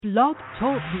Blog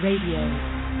Talk Radio.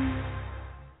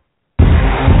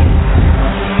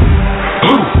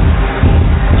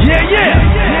 Yeah.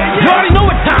 You already know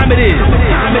what time it is.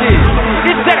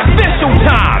 It's that official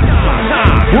time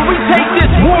where we take this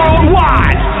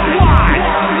worldwide.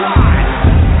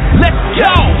 Let's go.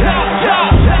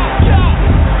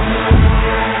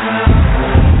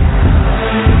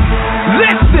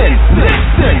 Listen.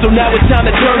 So now it's time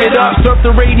to turn it up. Surf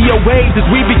the radio waves as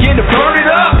we begin to burn it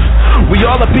up. We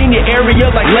all up in your area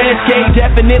like landscape.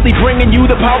 Definitely bringing you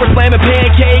the Powerslam and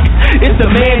Pancakes. It's a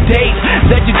mandate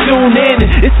that you tune in.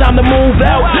 It's time to move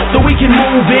out so we can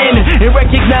move in and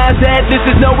recognize that this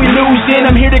is no illusion.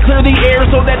 I'm here to clear the air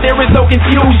so that there is no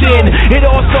confusion. It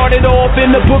all started off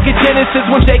in the book of Genesis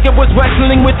when Jacob was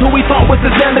wrestling with who he thought was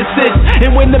his nemesis.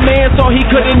 And when the man saw he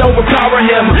couldn't overpower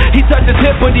him, he touched his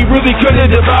hip but he really could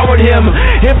have devoured him.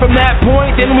 And from that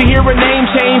point then we hear a name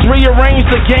change, rearrange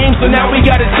the game, so now we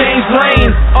gotta change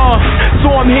lanes. So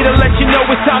I'm here to let you know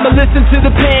it's time to listen to the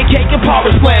Pancake and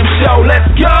Powerslam show. Let's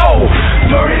go!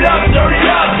 Turn it up. It's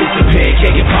the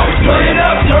Pancake and Powerslam. Turn it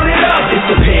up. It's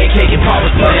the Pancake and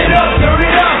Powerslam. Turn it up.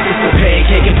 It's the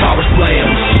Pancake and Powerslam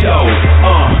show.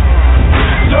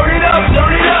 Turn it up.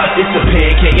 It's the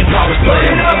Pancake and Powerslam. Turn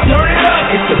it up.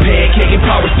 It's the Pancake and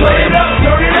Powerslam.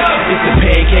 Turn it up. It's the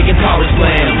Pancake and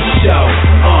Powerslam show.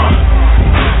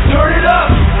 Turn it up.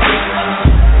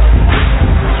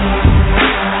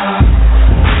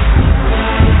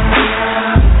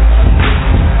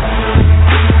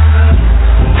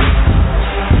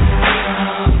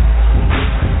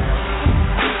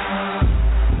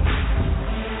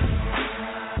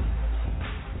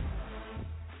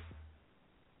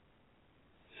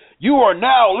 You are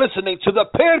now listening to the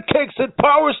Pancakes and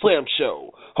Powerslam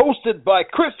show, hosted by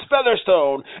Chris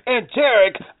Featherstone and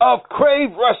Derek of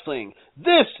Crave Wrestling.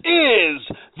 This is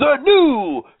the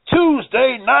new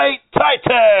Tuesday Night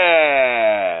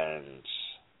Titans.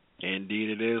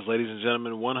 Indeed it is, ladies and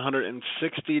gentlemen,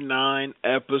 169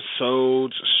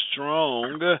 episodes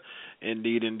strong.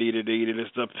 Indeed it is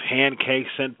the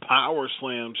Pancakes and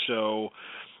Powerslam show.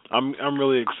 I'm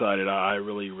really excited. I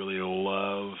really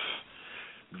love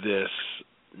this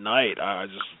night.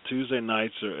 Tuesday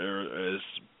nights is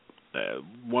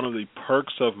one of the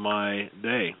perks of my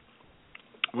day,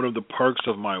 one of the perks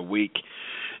of my week.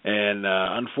 And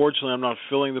unfortunately, I'm not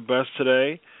feeling the best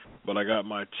today, but I got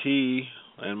my tea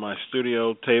and my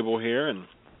studio table here, and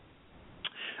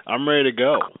I'm ready to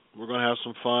go. We're going to have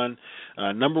some fun.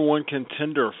 Number one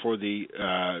contender for the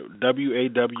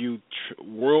WAW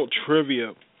World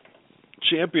Trivia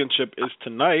Championship is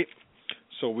tonight.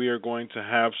 So we are going to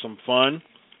have some fun.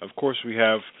 Of course, we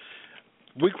have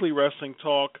weekly wrestling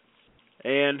talk,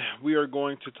 and we are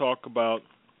going to talk about,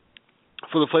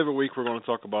 for the Flavor Week, we're going to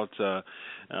talk about,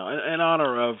 in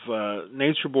honor of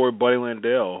Nature Boy Buddy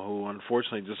Landel, who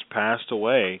unfortunately just passed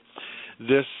away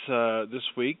this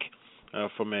week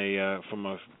from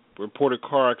a reported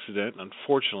car accident.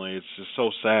 Unfortunately, it's just so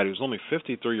sad. He was only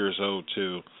 53 years old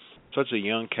too, such a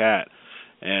young cat,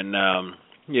 and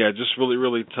yeah, just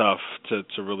really tough to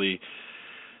really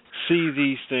see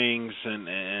these things,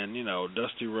 and you know,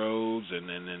 Dusty Rhodes and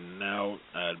now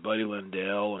Buddy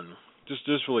Landel, and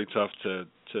just really tough to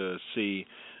see.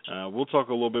 We'll talk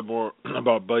a little bit more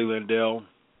about Buddy Landel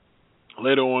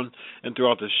later on and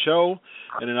throughout the show.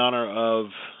 And in honor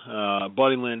of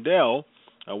Buddy Landel,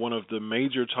 one of the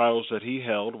major titles that he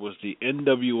held was the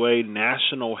NWA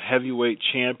National Heavyweight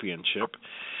Championship,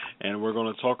 and we're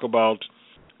going to talk about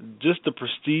just the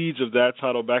prestige of that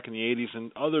title back in the 80s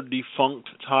and other defunct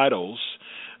titles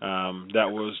that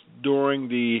was during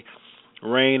the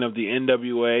reign of the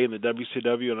NWA and the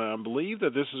WCW, and I believe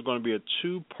that this is going to be a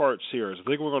two-part series. I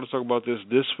think we're going to talk about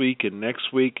this week and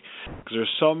next week because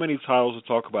there's so many titles to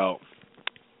talk about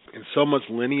and so much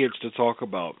lineage to talk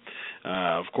about.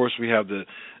 Of course, we have the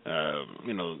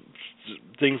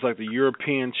things like the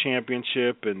European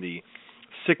Championship and the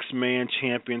six-man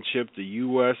championship, the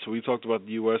U.S. We talked about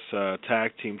the U.S.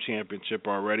 Tag Team Championship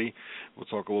already. We'll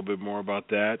talk a little bit more about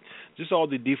that. Just all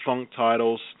the defunct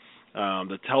titles.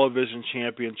 The television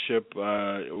championship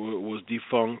was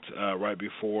defunct right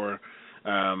before,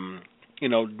 during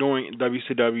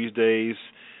WCW's days.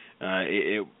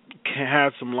 It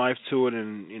had some life to it,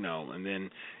 and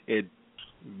then it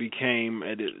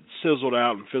sizzled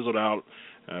out and fizzled out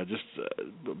just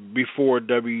before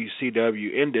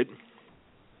WCW ended.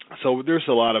 So there's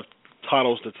a lot of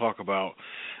titles to talk about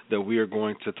that we are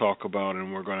going to talk about,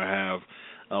 and we're going to have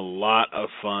a lot of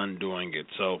fun doing it.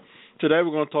 So today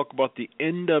we're going to talk about the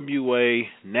NWA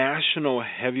National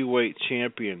Heavyweight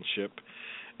Championship,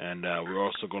 and we're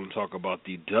also going to talk about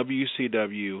the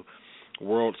WCW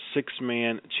World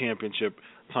Six-Man Championship.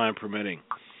 time permitting.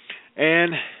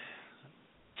 And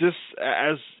just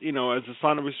as as a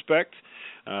sign of respect,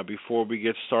 before we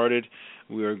get started,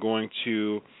 we are going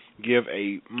to give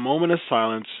a moment of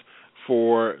silence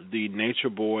for the Nature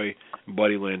Boy,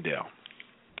 Buddy Landel.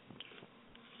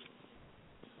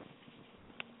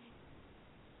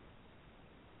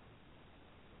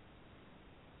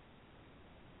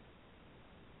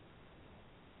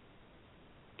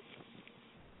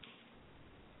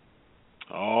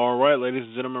 All right, ladies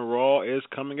and gentlemen, Raw is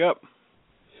coming up.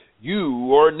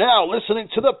 You are now listening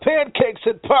to the Pancakes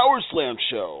and Powerslam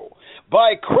Show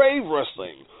by Crave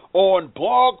Wrestling on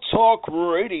Blog Talk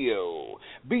Radio.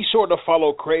 Be sure to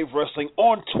follow Crave Wrestling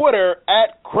on Twitter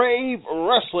at Crave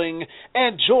Wrestling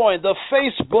and join the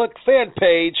Facebook fan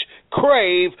page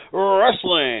Crave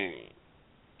Wrestling.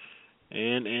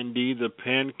 And indeed, the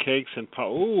Pancakes and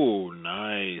oh,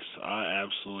 nice. I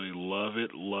absolutely love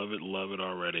it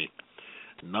already.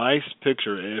 Nice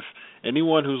picture. If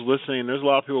anyone who's listening, there's a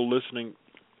lot of people listening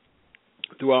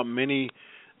throughout many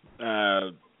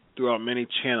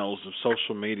channels of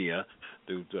social media,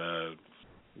 through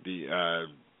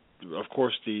of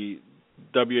course the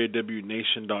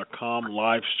WAWNation.com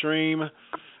live stream,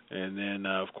 and then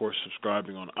of course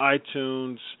subscribing on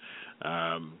iTunes,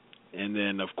 and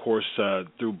then of course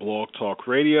through Blog Talk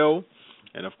Radio,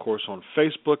 and of course on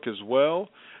Facebook as well.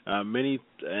 Many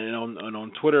and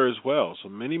on Twitter as well. So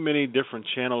many different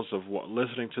channels of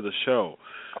listening to the show.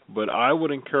 But I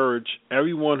would encourage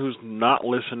everyone who's not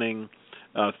listening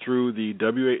through the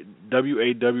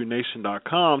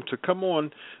WAWNation.com to come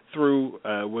on through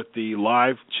with the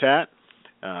live chat.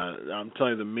 I'm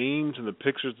telling you, the memes and the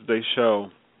pictures that they show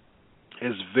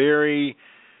is very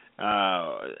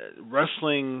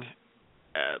wrestling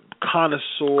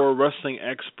connoisseur, wrestling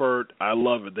expert. I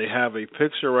love it. They have a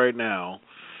picture right now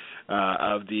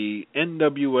of the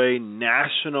NWA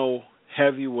National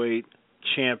Heavyweight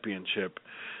Championship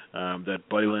that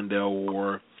Buddy Landel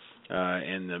wore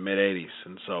in the mid-'80s.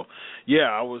 And so,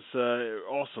 yeah, I was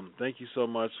awesome. Thank you so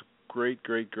much. Great.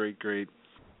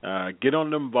 Get on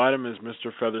them vitamins,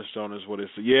 Mr. Featherstone, is what it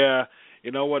is. Yeah,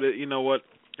 you know what?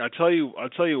 I'll tell you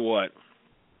what.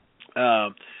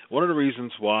 One of the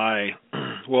reasons why,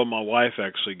 well, my wife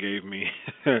actually gave me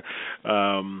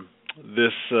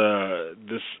this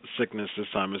sickness this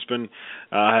time. It's been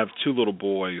I have two little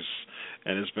boys,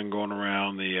 and it's been going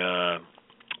around the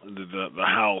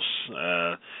house.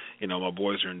 My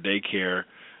boys are in daycare.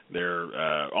 They're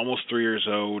almost 3 years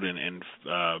old, and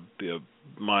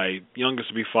my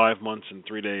youngest will be 5 months and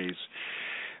 3 days.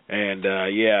 And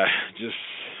that's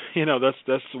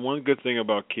the one good thing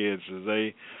about kids is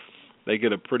they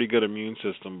get a pretty good immune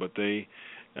system, but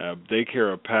daycare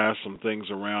will pass some things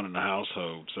around in the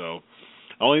household. So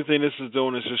the only thing this is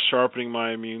doing is just sharpening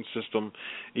my immune system.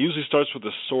 It usually starts with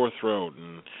a sore throat,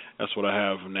 and that's what I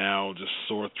have now, just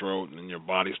sore throat, and your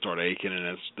body start aching,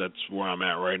 and that's where I'm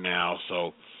at right now.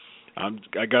 So I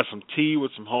got some tea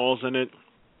with some halls in it,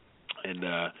 and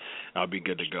I'll be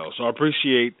good to go. So I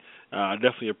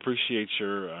definitely appreciate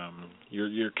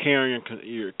your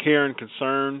care and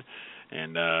concern,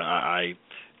 and I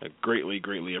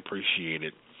greatly appreciate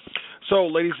it. So,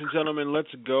 ladies and gentlemen,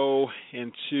 let's go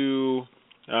into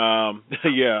I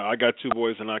got two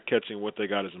boys and not catching what they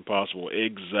got is impossible.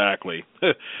 Exactly.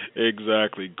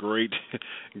 Great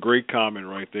comment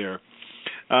right there.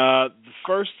 The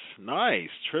first, nice,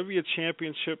 Trivia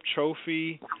Championship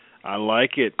trophy. I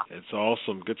like it. It's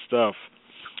awesome. Good stuff.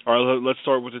 All right, let's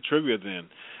start with the trivia then.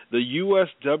 The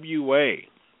USWA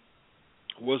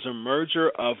was a merger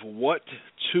of what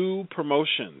two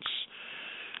promotions?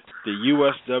 The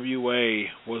USWA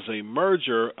was a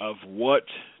merger of what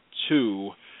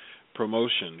two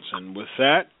promotions? And with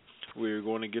that, we're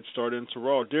going to get started into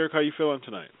Raw. Derek, how you feeling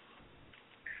tonight?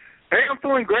 Hey, I'm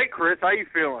feeling great, Chris. How you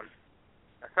feeling?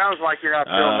 It sounds like you're not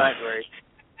feeling that great.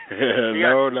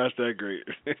 No, not that great.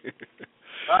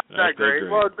 Not that great.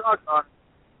 Well, doggone.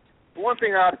 One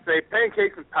thing I have to say,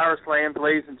 Pancakes and Powerslams,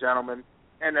 ladies and gentlemen,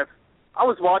 and if I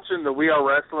was watching the We Are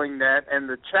Wrestling Net, and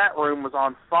the chat room was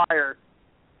on fire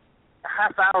a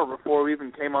half hour before we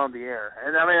even came on the air.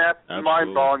 And, I mean, that's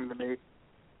mind-boggling to me.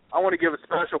 I want to give a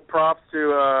special props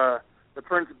to the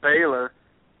Prince Baylor.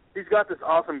 He's got this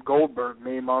awesome Goldberg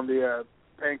meme on the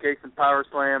Pancakes and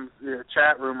Powerslams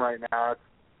chat room right now. It's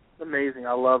amazing.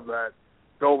 I love that.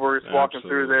 Goldberg is walking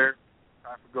through there.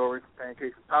 Time for Goldberg,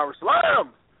 Pancakes and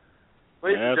Powerslams.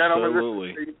 Ladies and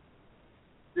gentlemen,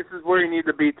 this is where you need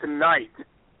to be tonight.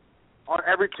 On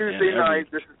every Tuesday night,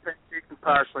 this is Pancakes and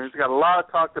Powerslams. We've got a lot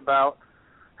talked about.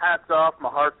 Hats off, my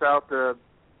heart's out to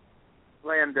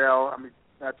Landel. I mean,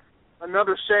 that's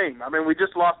another shame. I mean, we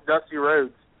just lost Dusty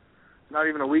Rhodes. not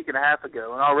even a week and a half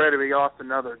ago, and already we lost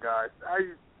another guy.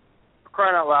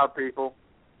 Crying out loud, people.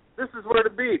 This is where to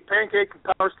be. Pancakes and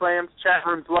Power Slams, chat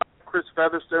rooms live. Chris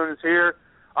Featherstone is here.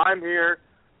 I'm here.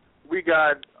 We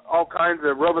got all kinds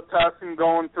of robotussing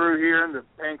going through here in the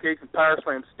Pancakes and Power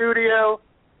Slam studio.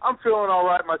 I'm feeling all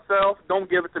right myself. Don't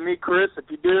give it to me, Chris. If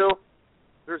you do,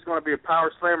 there's going to be a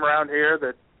Power Slam around here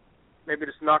that maybe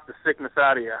just knock the sickness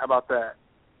out of you. How about that?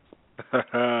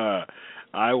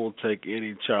 I will take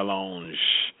any challenge,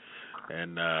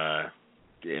 and I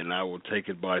will take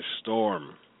it by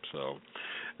storm. So,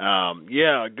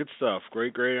 yeah, good stuff.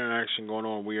 Great interaction going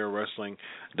on. We are wrestling.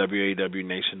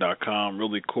 WAWNation.com.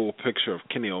 Really cool picture of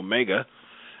Kenny Omega.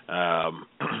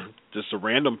 Just a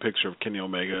random picture of Kenny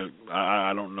Omega.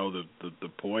 I don't know the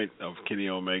point of Kenny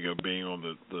Omega being on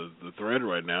the thread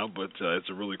right now, but it's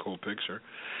a really cool picture.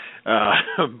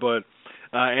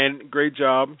 And great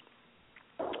job.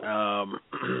 The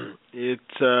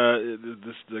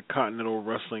Continental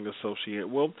Wrestling Associate.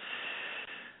 Well,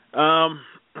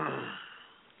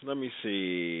 let me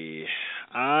see.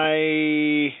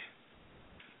 I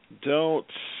don't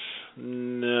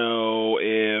know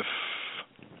if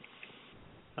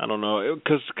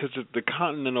because the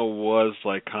Continental was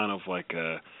like kind of like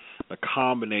a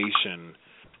combination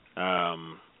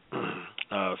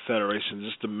federation,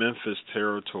 just the Memphis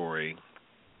territory.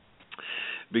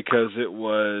 Because it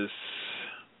was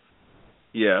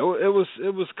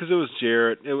because it was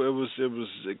Jarrett. It was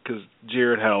because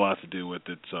Jarrett had a lot to do with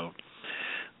it. So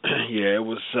yeah, it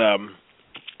was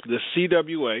the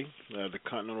CWA, the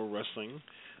Continental Wrestling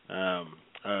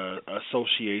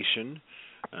Association,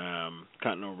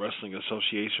 Continental Wrestling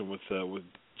Association with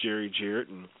Jerry Jarrett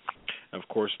and of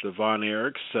course the Von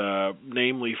Erichs,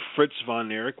 namely Fritz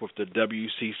Von Erich with the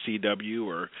WCCW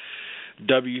or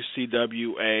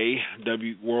WCWA,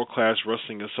 World Class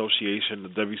Wrestling Association, the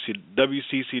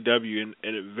WCCW, and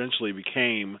it eventually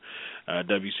became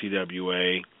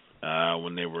WCWA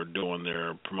when they were doing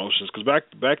their promotions. Because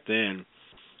back then,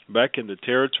 back in the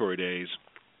territory days,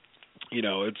 you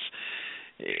know,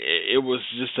 it was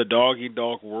just a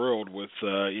dog-eat-dog world with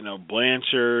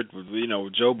Blanchard, with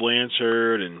Joe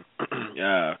Blanchard and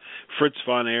Fritz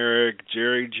Von Erich,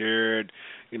 Jerry Jarrett.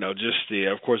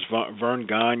 Of course, Vern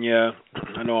Gagne.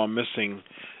 I know I'm missing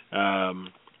a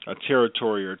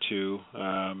territory or two.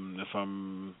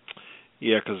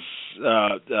 Because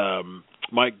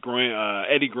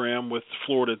Eddie Graham with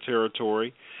Florida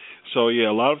territory. So, yeah,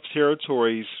 a lot of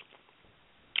territories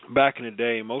back in the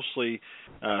day, mostly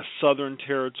southern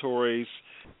territories.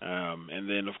 And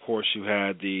then, of course, you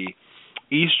had the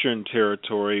eastern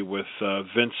territory with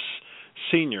Vince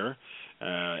Sr.,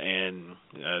 and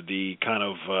the kind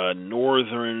of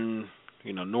northern,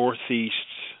 northeast,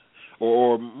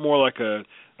 or more like a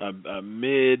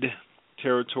mid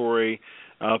territory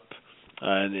up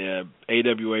in the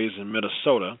AWAs in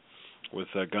Minnesota with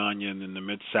Gagne, and in the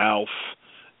mid south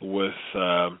with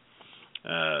the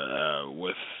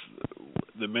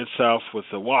mid south with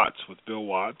the Watts, with Bill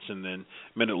Watts, and then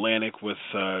mid Atlantic with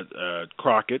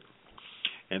Crockett,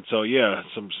 and so yeah,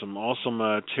 some awesome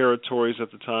territories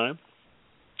at the time.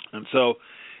 And so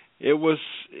it was,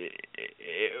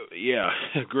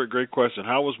 great question.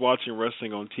 How was watching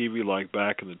wrestling on TV like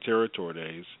back in the territory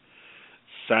days?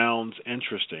 Sounds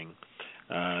interesting.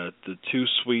 The Too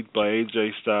Sweet by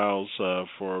AJ Styles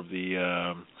for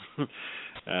the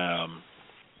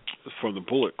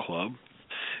Bullet Club.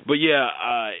 But yeah,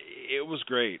 it was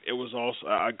great. It was also,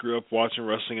 I grew up watching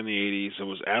wrestling in the 80s. It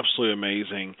was absolutely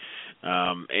amazing.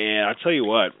 And I tell you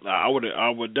what, I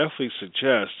would definitely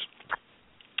suggest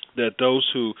that those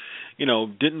who,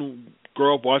 didn't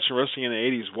grow up watching wrestling in the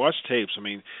 80s, watch tapes. I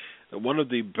mean, one of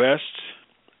the best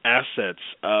assets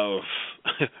of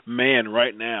man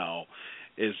right now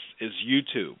is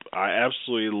YouTube. I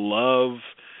absolutely love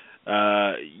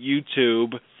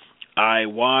YouTube. I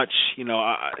watch,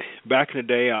 back in the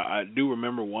day, I do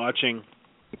remember watching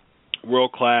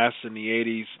World Class in the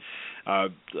 80s.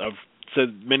 I've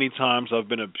said many times I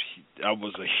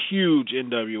was a huge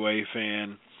NWA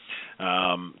fan.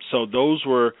 So those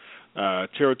were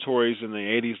territories in the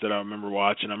 80s that I remember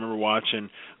watching. I remember watching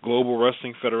Global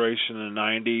Wrestling Federation in the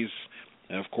 90s,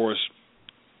 and of course,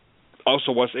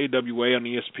 also watched AWA on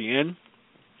ESPN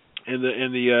in the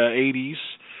 80s,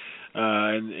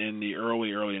 in the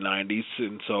early 90s,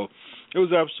 and so it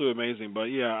was absolutely amazing. But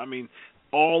yeah, I mean,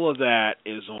 all of that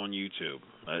is on YouTube.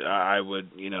 I would,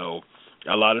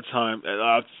 a lot of times,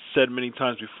 I've said many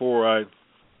times before, I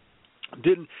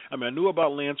knew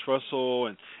about Lance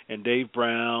Russell and Dave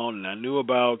Brown, and I knew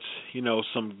about,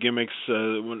 some gimmicks,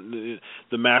 the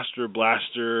Master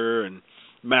Blaster and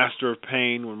Master of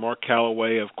Pain when Mark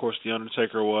Calloway, of course, The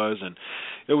Undertaker was, and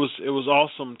it was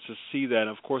awesome to see that. And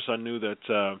of course, I knew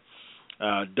that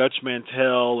Dutch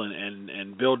Mantell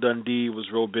and Bill Dundee was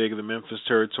real big in the Memphis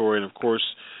territory, and of course,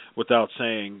 without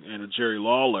saying, Jerry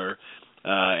Lawler,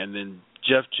 and then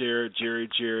Jeff Jarrett, Jerry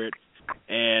Jarrett,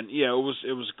 and yeah,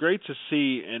 it was great to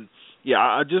see. And yeah,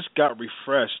 I just got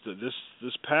refreshed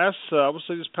this past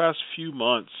few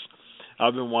months.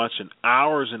 I've been watching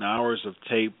hours and hours of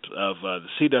tape of the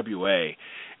CWA,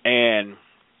 and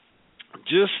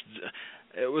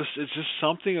it's just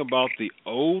something about the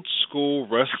old school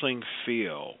wrestling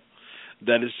feel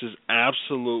that is just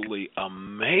absolutely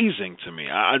amazing to me.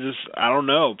 I don't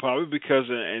know, probably because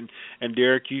and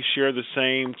Derek, you share the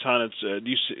same kind of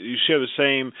you share the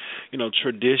same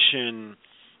tradition,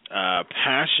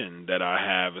 passion that I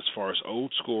have as far as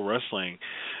old school wrestling.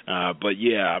 But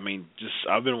yeah, I mean,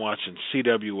 I've been watching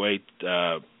CWA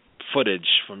footage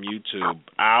from YouTube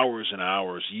hours and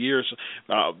hours, years,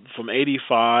 from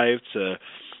 85 to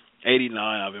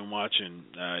 89. I've been watching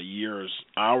years,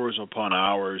 hours upon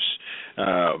hours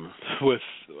with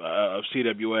of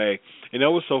CWA, and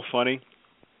that was so funny.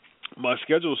 My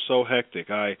schedule is so hectic.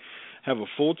 I have a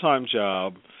full-time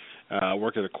job,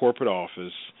 work at a corporate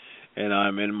office, and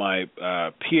I'm in my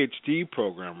PhD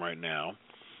program right now.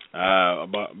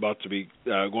 About to be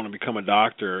going to become a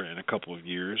doctor in a couple of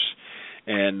years,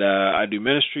 and I do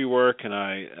ministry work,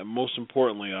 and most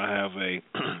importantly, I have a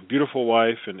beautiful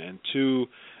wife and two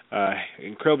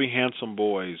incredibly handsome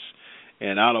boys.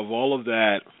 And out of all of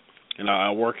that,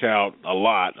 I work out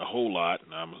a whole lot.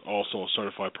 And I'm also a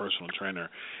certified personal trainer,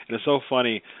 and it's so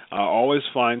funny. I always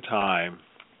find time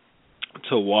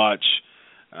to watch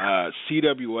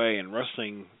CWA and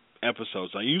wrestling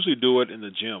episodes. I usually do it in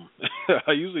the gym.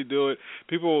 I usually do it.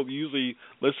 People usually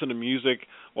listen to music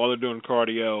while they're doing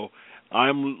cardio.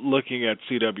 I'm looking at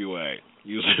CWA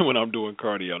usually when I'm doing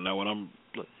cardio. Now, when I'm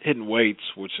hitting weights,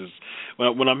 which is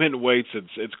when I'm hitting weights,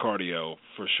 it's cardio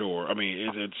for sure. I mean,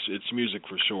 it's music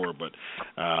for sure. But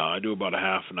I do about a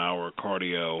half an hour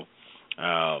cardio,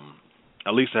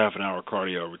 at least a half an hour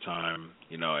cardio every time,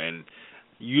 and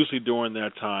usually during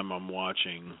that time I'm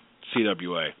watching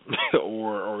CWA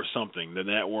or something, the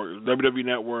network, WWE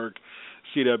Network,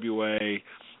 CWA,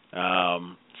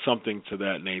 something to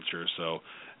that nature. So,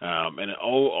 and an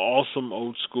awesome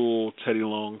old school Teddy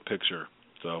Long picture.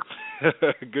 So,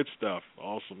 good stuff.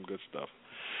 Awesome, good stuff.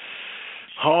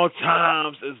 Hard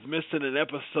Times is missing an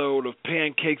episode of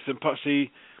Pancakes and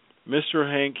Pussy.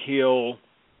 Mr. Hank Hill,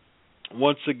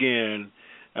 once again,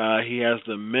 he has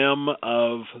the Mem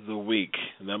of the Week.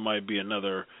 And that might be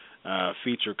another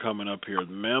feature coming up here.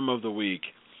 The Mem of the Week.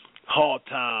 Hard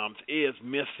Times is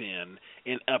missing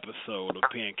an episode of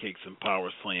Pancakes and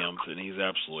Powerslams, and he's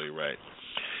absolutely right.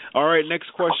 All right,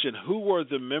 next question. Who were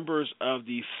the members of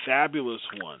the Fabulous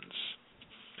Ones?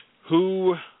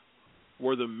 Who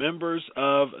were the members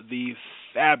of the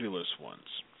Fabulous Ones?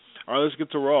 All right, let's get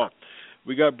to Raw.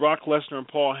 We got Brock Lesnar and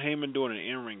Paul Heyman doing an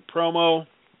in-ring promo.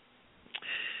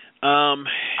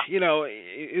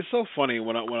 It's so funny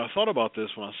when I thought about this,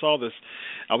 when I saw this,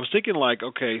 I was thinking like,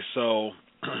 okay, so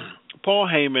Paul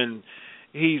Heyman,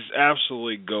 he's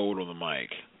absolutely gold on the mic,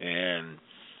 and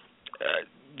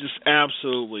just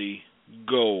absolutely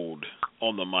gold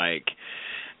on the mic.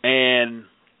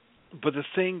 But the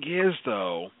thing is,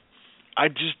 though, I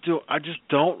just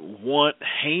don't want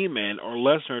Heyman or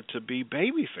Lesnar to be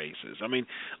baby faces. I mean,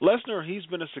 Lesnar, he's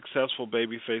been a successful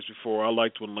baby face before. I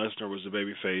liked when Lesnar was a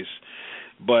baby face,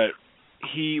 but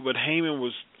Heyman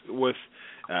was with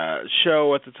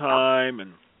Show at the time,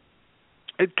 and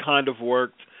it kind of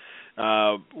worked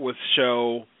with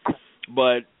Show,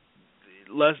 but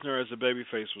Lesnar as a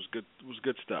babyface was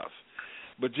good stuff.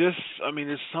 But there's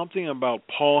something about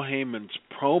Paul Heyman's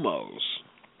promos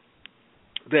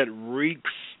that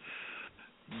reeks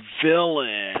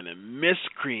villain and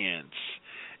miscreants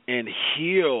and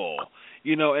heel,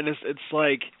 and it's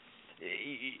like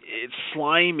it's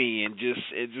slimy and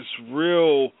it's just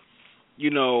real,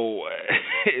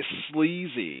 it's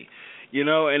sleazy, and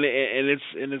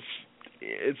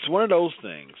it's one of those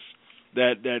things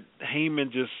that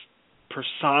Heyman just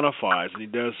personifies, and he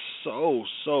does so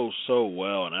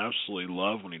well, and I absolutely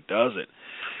love when he does it.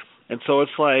 And so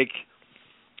it's like,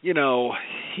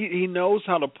 he knows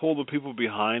how to pull the people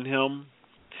behind him,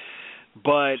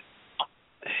 but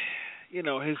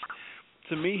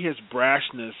to me his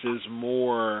brashness is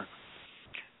more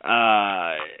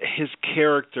his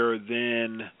character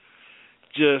than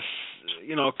just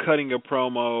cutting a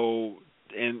promo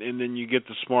and then you get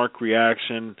the smart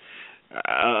reaction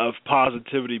of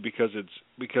positivity because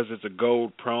it's a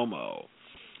gold promo.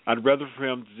 I'd rather for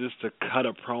him just to cut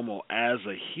a promo as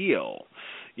a heel.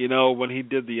 You know, when he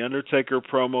did the Undertaker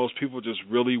promos, people just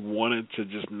really wanted to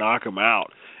just knock him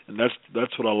out, and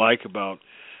that's what I like about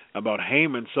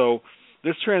Heyman. So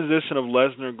this transition of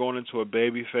Lesnar going into a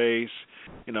babyface,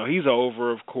 you know, he's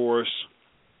over, of course,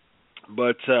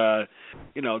 but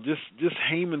you know, just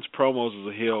Heyman's promos as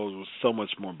a heel was so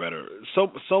much more better,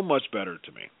 so much better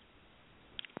to me.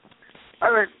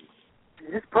 I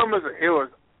mean, his promos as a heel is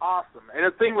awesome, and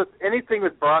the thing with anything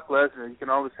with Brock Lesnar, you can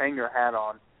always hang your hat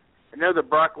on. I know that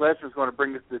Brock Lesnar is going to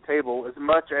bring this to the table as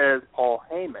much as Paul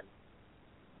Heyman.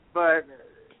 But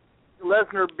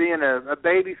Lesnar being a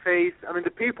baby face, I mean, the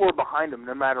people are behind him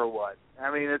no matter what.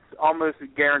 I mean, it's almost a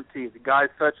guarantee. The guy's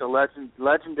such a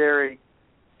legendary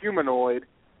humanoid.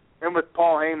 And with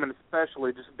Paul Heyman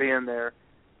especially just being there,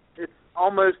 it's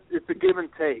a give and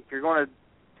take. You're going to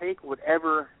take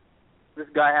whatever this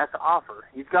guy has to offer.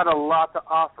 He's got a lot to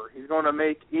offer. He's going to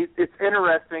make it's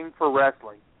interesting for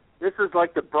wrestling. This is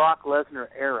like the Brock Lesnar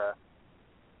era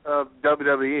of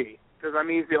WWE. Because, I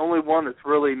mean, he's the only one that's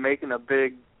really making a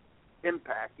big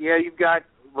impact. Yeah, you've got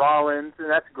Rollins, and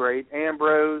that's great.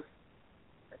 Ambrose,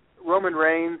 Roman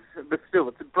Reigns, but still,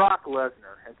 it's Brock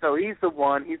Lesnar. And so he's the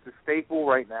one, he's the staple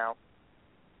right now.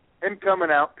 Him coming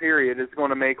out, period, is going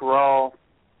to make Raw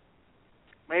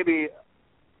maybe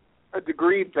a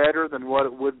degree better than what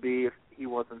it would be if he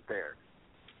wasn't there.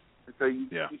 And so you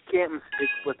can't mistake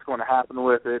what's going to happen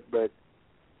with it, but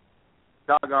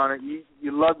doggone it,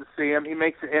 you love to see him. He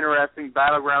makes it interesting.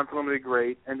 Battleground's going to be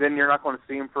great, and then you're not going to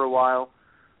see him for a while.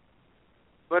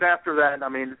 But after that, I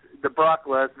mean, the Brock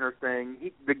Lesnar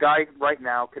thing, the guy right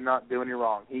now cannot do any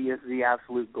wrong. He is the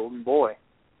absolute golden boy.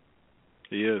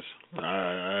 He is.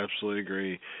 I absolutely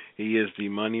agree. He is the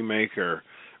money maker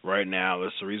right now.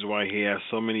 That's the reason why he has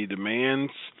so many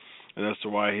demands, and that's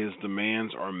why his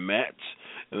demands are met,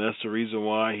 and that's the reason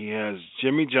why he has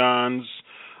Jimmy John's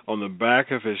on the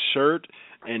back of his shirt.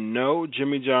 And no,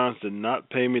 Jimmy John's did not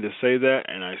pay me to say that,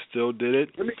 and I still did it.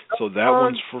 So that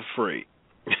one's for free.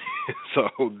 So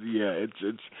yeah,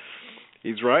 it's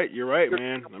he's right. You're right,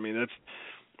 man. I mean, that's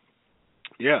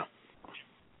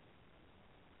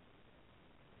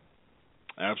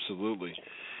absolutely.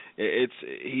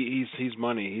 He's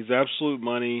money. He's absolute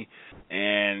money,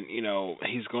 and you know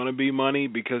he's going to be money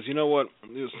because you know what?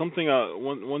 There's something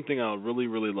one thing I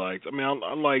really liked. I mean,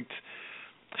 I liked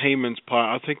Heyman's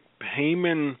pod. I think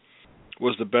Heyman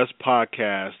was the best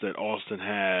podcast that Austin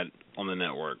had on the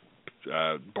network,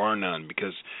 bar none,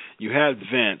 because you had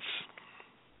Vince,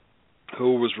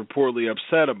 who was reportedly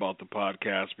upset about the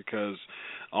podcast because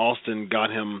Austin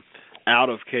got him out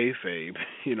of kayfabe,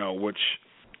 you know, which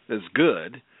is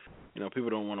good. You know, people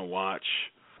don't want to watch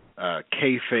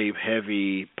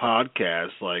kayfabe-heavy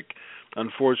podcasts like,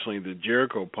 unfortunately, the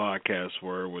Jericho podcasts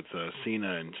were with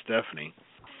Cena and Stephanie.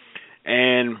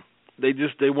 And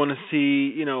they want to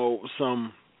see, you know,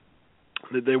 some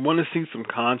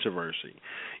controversy.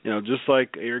 You know, just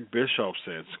like Eric Bischoff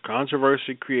said,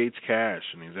 controversy creates cash,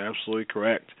 and he's absolutely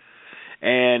correct.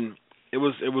 And it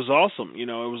was awesome. You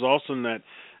know, it was awesome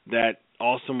that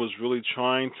Austin was really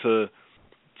trying to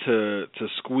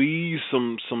squeeze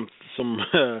some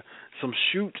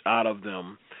shoot out of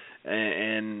them,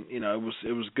 and you know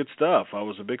it was good stuff. I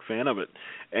was a big fan of it.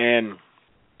 And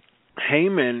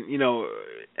Heyman, you know,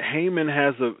 Heyman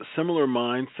has a similar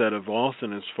mindset of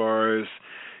Austin as far as,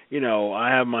 you know, I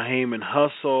have my Heyman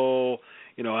hustle,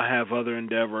 you know, I have other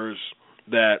endeavors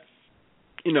that,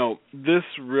 you know, this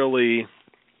really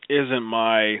isn't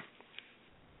my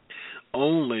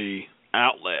only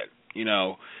outlet, you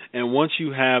know. And once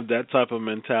you have that type of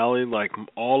mentality, like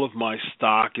all of my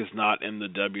stock is not in the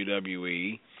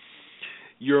WWE,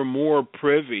 you're more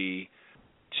privy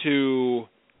to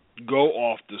go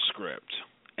off the script.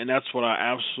 And that's what I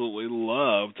absolutely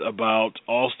loved about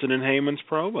Austin and Heyman's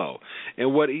promo.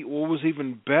 And what was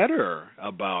even better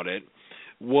about it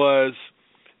was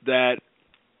that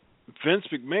Vince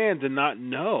McMahon did not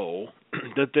know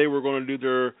that they were going to do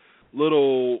their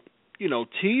little, you know,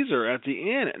 teaser at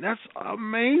the end, and that's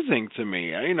amazing to me.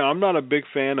 You know, I'm not a big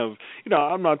fan of, you know,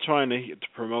 I'm not trying to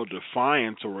promote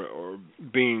defiance or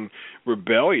being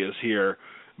rebellious here,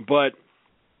 but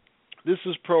this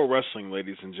is pro wrestling,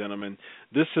 ladies and gentlemen.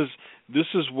 This is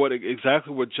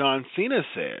exactly what John Cena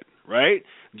said, right?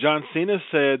 John Cena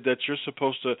said that you're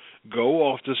supposed to go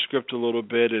off the script a little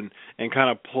bit and kind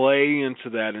of play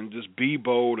into that and just be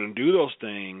bold and do those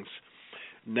things.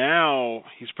 Now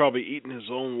he's probably eating his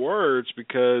own words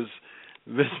because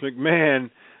Vince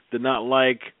McMahon did not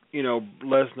like, you know,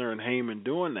 Lesnar and Heyman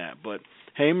doing that. But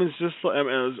Heyman's just, I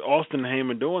mean, it was Austin and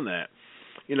Heyman doing that.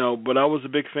 but I was a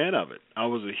big fan of it. I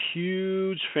was a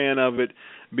huge fan of it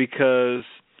because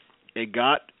it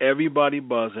got everybody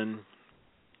buzzing.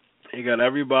 It got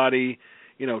everybody,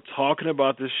 talking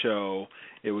about the show.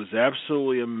 It was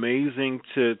absolutely amazing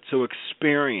to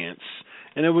experience.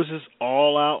 And it was just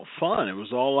all-out fun. It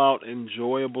was all-out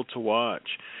enjoyable to watch.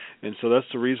 And so that's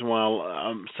the reason why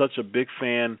I'm such a big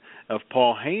fan of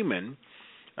Paul Heyman.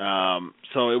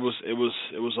 So it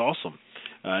was awesome.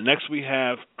 Next we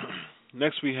have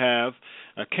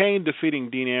Kane defeating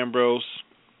Dean Ambrose.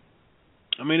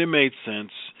 I mean, it made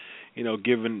sense,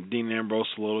 giving Dean Ambrose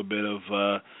a little bit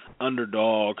of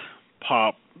underdog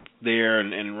pop there,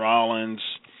 and Rollins,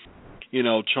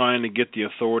 trying to get the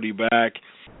authority back.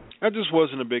 I just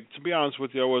wasn't to be honest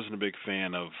with you, I wasn't a big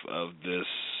fan of this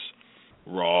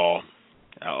Raw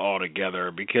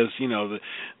altogether because,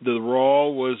 the Raw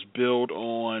was built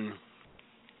on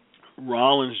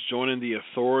Rollins joining the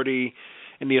Authority,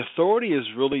 and the Authority has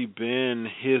really been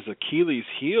his Achilles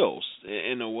heels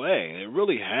in a way. It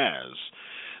really has.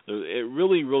 It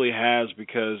really, really has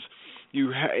because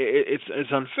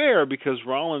it's unfair because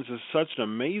Rollins is such an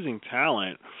amazing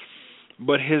talent,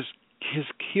 but his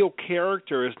heel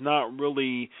character is not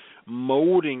really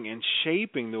molding and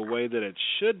shaping the way that it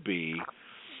should be.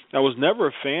 I was never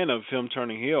a fan of him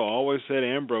turning heel. I always said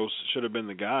Ambrose should have been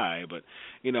the guy, but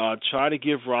I try to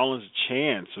give Rollins a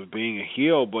chance of being a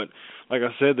heel, but like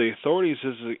I said, the Authority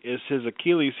is his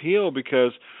Achilles heel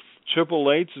because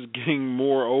Triple H is getting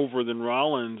more over than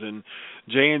Rollins and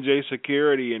J&J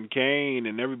Security and Kane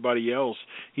and everybody else.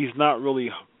 He's not really,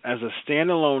 as a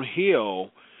standalone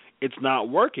heel, it's not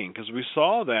working because we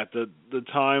saw that the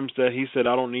times that he said,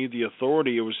 I don't need the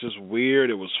Authority, it was just weird,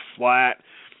 it was flat,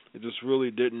 it just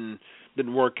really didn't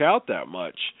work out that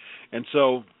much. And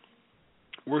so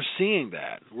we're seeing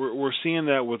that. We're seeing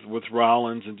that with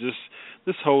Rollins, and just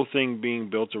this whole thing being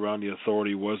built around the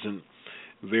Authority wasn't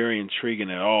very intriguing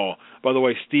at all. By the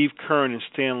way, Steve Kern and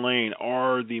Stan Lane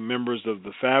are the members of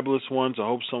the Fabulous Ones. I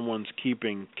hope someone's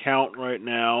keeping count right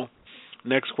now.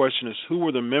 Next question is, who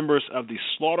were the members of the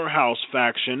Slaughterhouse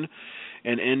faction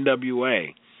and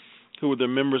NWA? Who were the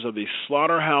members of the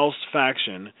Slaughterhouse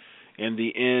faction and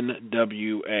the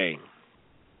NWA?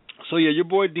 So, yeah, your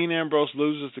boy Dean Ambrose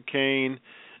loses to Kane,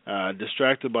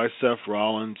 distracted by Seth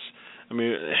Rollins. I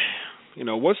mean,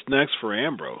 what's next for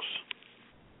Ambrose?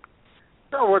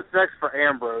 So what's next for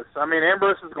Ambrose? I mean,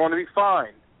 Ambrose is going to be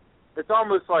fine. It's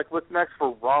almost like what's next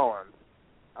for Rollins.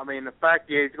 I mean, the fact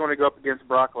that he's going to go up against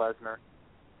Brock Lesnar.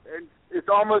 It's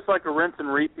almost like a rinse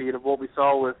and repeat of what we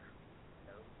saw with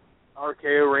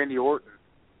RKO Randy Orton.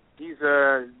 He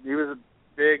was a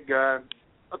big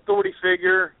authority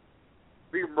figure.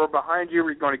 We're behind you.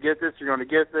 We're going to get this. You're going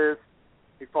to get this.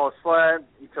 He falls flat.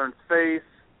 He turns face.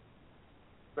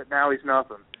 But now he's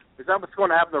nothing. Is that what's going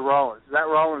to happen to Rollins? Is that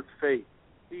Rollins' fate?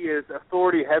 He is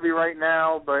authority heavy right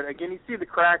now, but again, you see the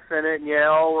cracks in it, and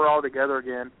we're all together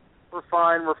again. We're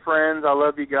fine. We're friends. I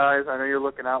love you guys. I know you're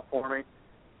looking out for me.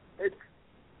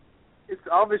 It's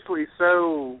obviously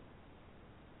so,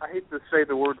 I hate to say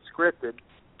the word scripted,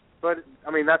 but,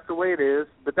 I mean, that's the way it is,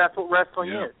 but that's what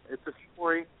wrestling is. It's a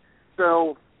story.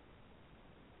 So,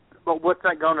 but what's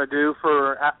that going to do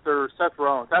for after Seth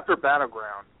Rollins, after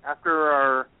Battleground, after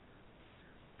our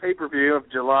pay-per-view of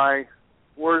July,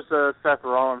 where's Seth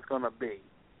Rollins going to be?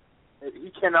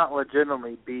 He cannot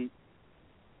legitimately beat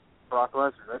Brock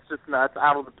Lesnar. That's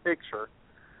out of the picture.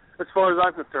 As far as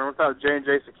I'm concerned, without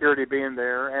J&J Security being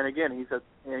there, and again, he's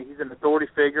an authority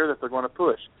figure that they're going to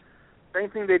push. Same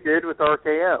thing they did with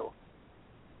RKO.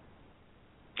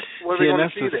 What are they going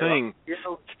to see there?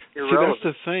 That's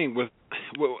the thing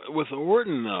with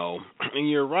Orton though, and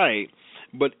you're right.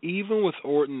 But even with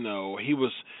Orton though, he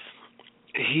was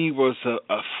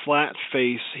a flat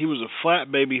face. He was a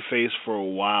flat baby face for a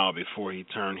while before he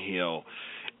turned heel,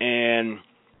 and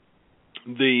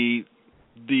the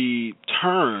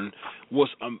turn was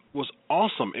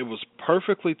awesome. It was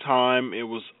perfectly timed. It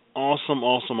was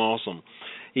awesome.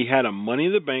 He had a Money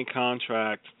in the Bank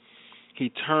contract. He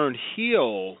turned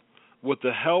heel with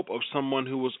the help of someone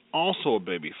who was also a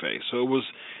babyface. So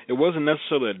it wasn't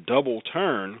necessarily a double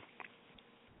turn,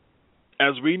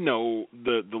 as we know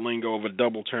the lingo of a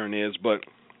double turn is, but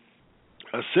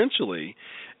essentially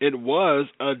it was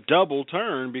a double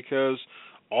turn because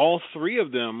all three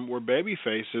of them were baby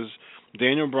faces,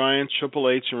 Daniel Bryan, Triple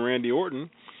H, and Randy Orton,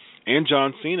 and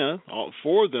John Cena. All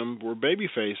four of them were baby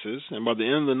faces, and by the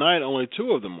end of the night, only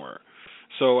two of them were.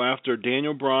 So after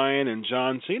Daniel Bryan and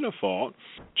John Cena fought,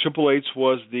 Triple H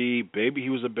was he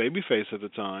was a baby face at the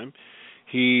time.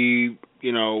 He,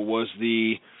 was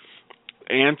the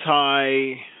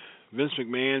Vince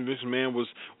McMahon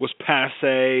was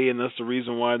passe, and that's the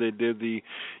reason why they did the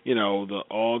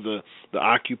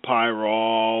Occupy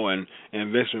Raw and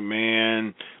Vince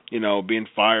McMahon, being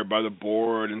fired by the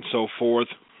board and so forth.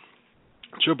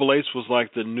 Triple H was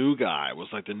like the new guy,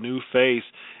 was like the new face,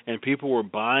 and people were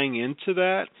buying into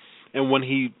that. And when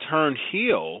he turned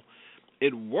heel,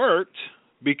 it worked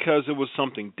because it was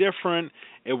something different.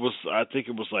 It was, I think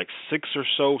it was like 6 or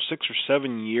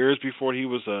 7 years before he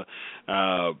was a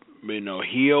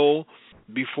heel,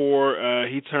 before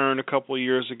he turned a couple of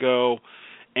years ago,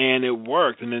 and it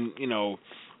worked. And then,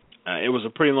 it was a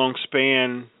pretty long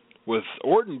span with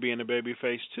Orton being a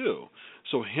babyface too.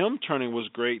 So him turning was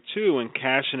great too, and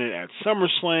cashing it at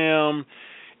SummerSlam,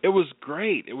 it was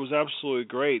great. It was absolutely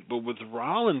great. But with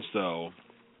Rollins, though,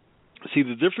 see,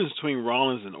 the difference between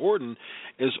Rollins and Orton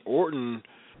is Orton,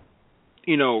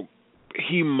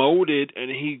 he molded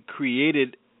and he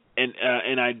created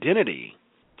an identity.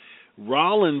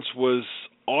 Rollins was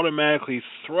automatically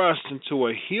thrust into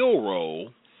a heel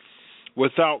role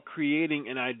without creating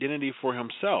an identity for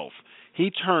himself. He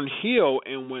turned heel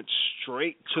and went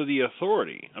straight to the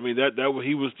authority. I mean, that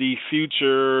he was the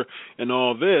future and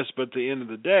all this, but at the end of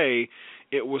the day,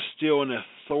 it was still an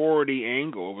authority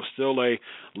angle. It was still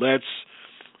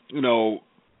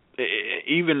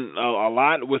even a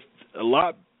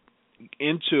lot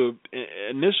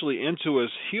initially into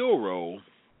his heel role.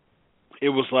 It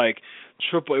was like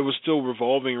it was still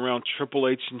revolving around Triple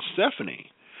H and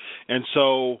Stephanie, and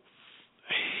so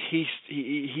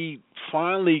he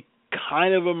finally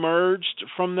kind of emerged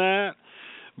from that,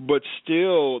 but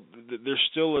still, there's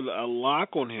still a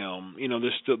lock on him.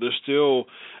 There's still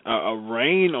a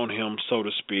reign on him, so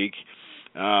to speak,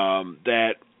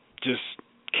 that just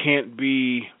can't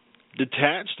be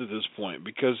detached at this point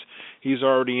because he's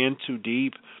already in too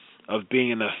deep of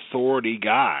being an authority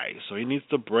guy. So he needs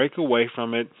to break away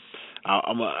from it.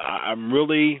 I'm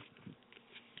really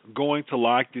going to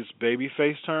like this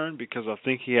babyface turn because I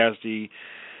think he has the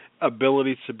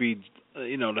ability to be,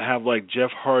 to have like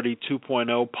Jeff Hardy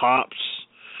 2.0 pops,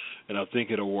 and I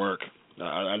think it'll work.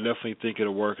 I definitely think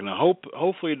it'll work, and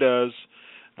hopefully it does,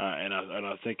 and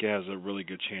I think it has a really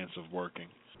good chance of working.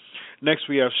 Next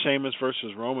we have Sheamus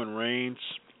versus Roman Reigns,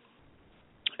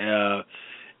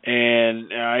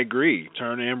 and I agree.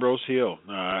 Turn Ambrose heel.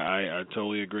 I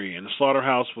totally agree. And the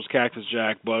Slaughterhouse was Cactus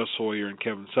Jack, Buzz Sawyer, and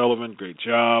Kevin Sullivan. Great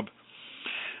job.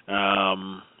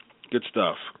 Good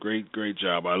stuff. Great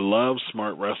job. I love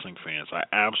smart wrestling fans. I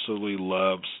absolutely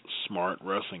love smart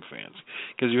wrestling fans.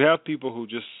 Because you have people who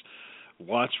just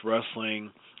watch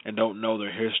wrestling and don't know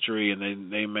their history, and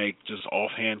they make just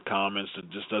offhand comments that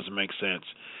just doesn't make sense.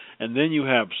 And then you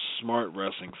have smart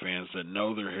wrestling fans that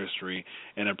know their history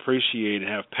and appreciate and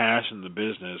have passion in the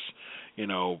business,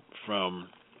 from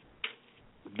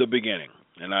the beginning.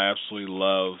 And I absolutely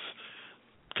love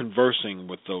conversing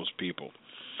with those people.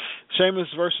 Sheamus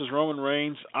versus Roman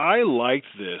Reigns, I liked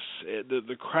this.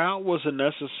 The crowd wasn't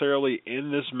necessarily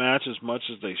in this match as much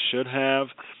as they should have,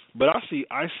 but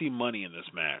I see money in this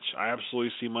match. I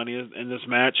absolutely see money in this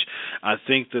match. I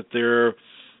think that they're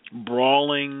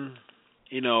brawling.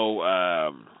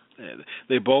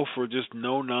 They both were just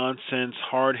no-nonsense,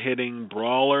 hard-hitting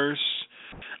brawlers.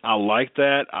 I like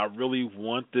that. I really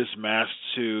want this match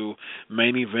to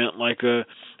main event like a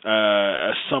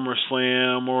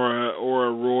SummerSlam or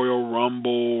a Royal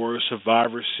Rumble or a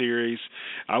Survivor Series.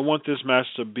 I want this match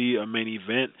to be a main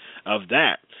event of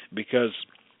that because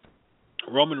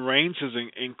Roman Reigns is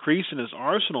increasing his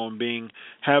arsenal and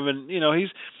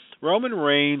Roman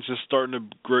Reigns is starting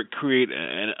to create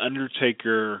an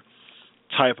Undertaker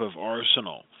type of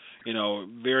arsenal.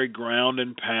 Very ground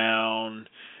and pound,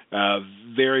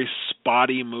 very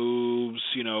spotty moves.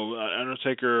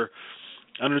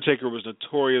 Undertaker was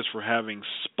notorious for having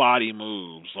spotty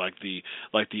moves, like the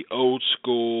old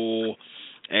school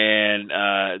and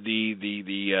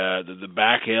the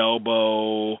back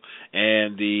elbow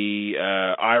and the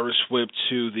Irish whip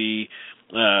to the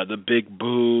big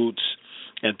boots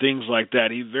and things like that.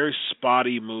 He's very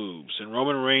spotty moves, and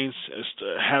Roman Reigns is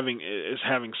having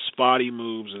spotty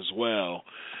moves as well.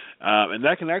 And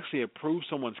that can actually improve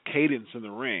someone's cadence in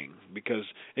the ring because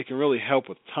it can really help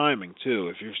with timing too.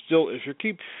 If you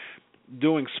keep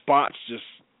doing spots just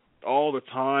all the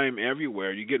time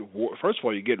everywhere, first of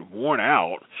all you get worn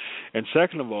out, and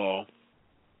second of all,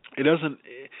 it doesn't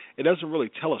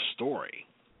really tell a story,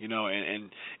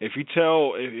 And if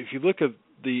you look at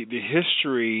the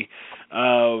history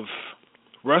of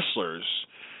wrestlers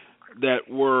that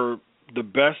were the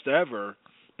best ever,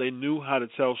 they knew how to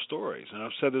tell stories. And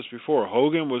I've said this before,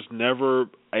 Hogan's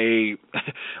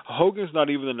not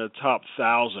even in the top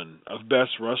 1,000 of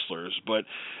best wrestlers, but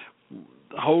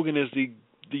Hogan is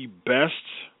the best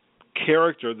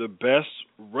character, the best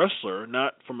wrestler,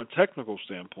 not from a technical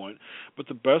standpoint, but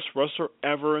the best wrestler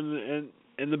ever in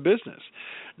the business.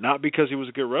 Not because he was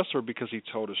a good wrestler, because he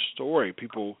told a story.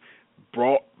 People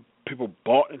bought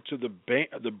into the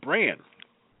brand.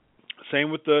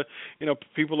 Same with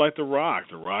people like The Rock.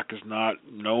 The Rock is not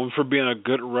known for being a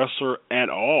good wrestler at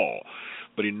all,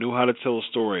 but he knew how to tell a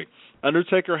story.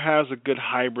 Undertaker has a good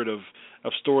hybrid of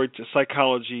story to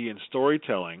psychology and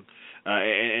storytelling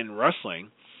and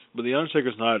wrestling, but the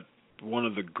Undertaker's not one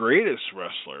of the greatest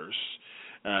wrestlers.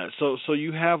 So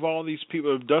you have all these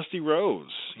people. Dusty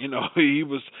Rhodes,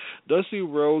 Dusty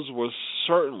Rhodes was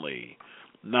certainly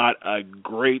not a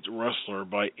great wrestler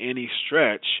by any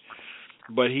stretch,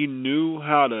 but he knew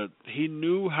how to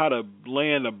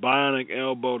land a bionic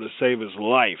elbow to save his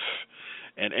life,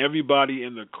 and everybody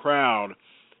in the crowd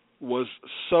was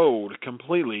sold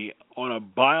completely on a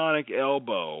bionic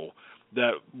elbow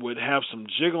that would have some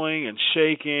jiggling and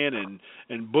shaking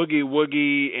and boogie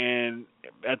woogie, and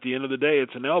at the end of the day,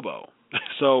 it's an elbow.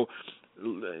 So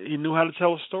he knew how to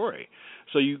tell a story.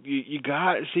 So you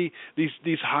got to see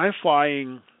these high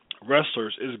flying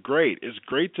wrestlers is great. It's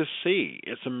great to see.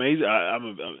 It's amazing.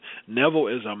 Neville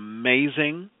is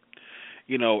amazing.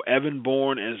 Evan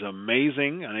Bourne is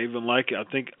amazing. I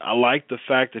like the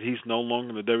fact that he's no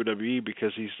longer in the WWE,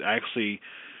 because he's actually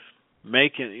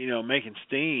making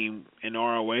steam in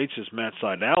ROH as Matt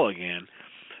Sydal again.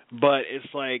 But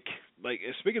it's like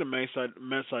speaking of Matt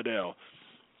Sydal,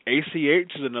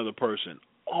 ACH is another person.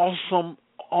 Awesome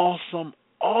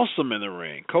in the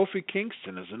ring. Kofi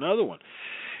Kingston is another one.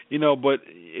 But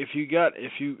if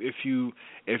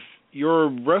your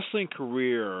wrestling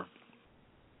career,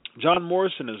 John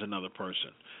Morrison is another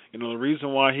person. The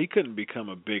reason why he couldn't become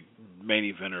a big main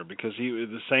eventer, because he was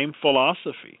the same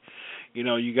philosophy.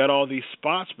 You got all these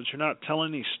spots, but you're not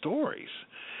telling these stories.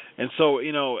 And so,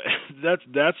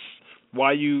 that's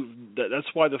why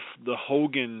the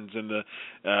Hogans and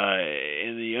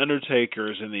the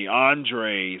Undertakers and the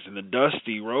Andres and the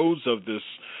Dusty Rhodes of this,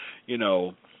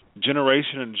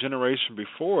 generation and generation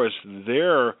before us,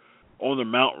 they're on the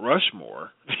Mount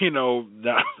Rushmore.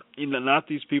 Not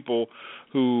these people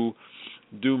who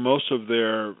do most of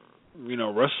their,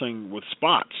 wrestling with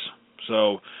spots.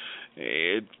 So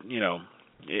it's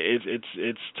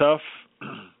tough.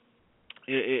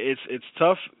 It's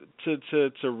tough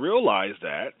to realize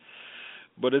that,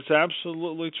 but it's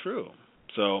absolutely true.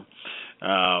 So,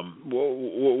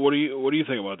 what do you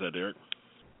think about that, Derek?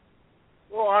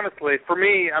 Well, honestly, for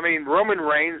me, Roman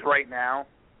Reigns right now,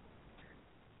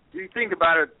 you think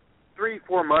about it,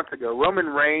 3-4 months ago, Roman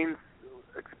Reigns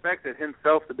expected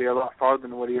himself to be a lot farther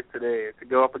than what he is today, to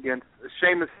go up against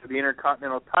Sheamus for the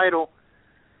Intercontinental title.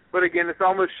 But again, it's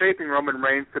almost shaping Roman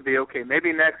Reigns to be, okay,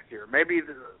 maybe next year, maybe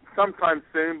sometime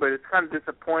soon, but it's kind of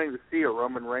disappointing to see a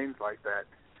Roman Reigns like that.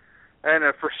 And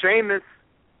for Sheamus,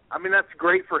 that's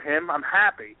great for him. I'm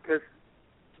happy, because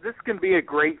this can be a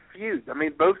great feud.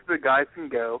 Both of the guys can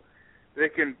go. They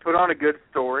can put on a good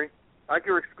story. Like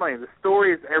you were explaining, the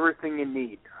story is everything you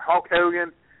need. Hulk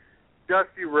Hogan,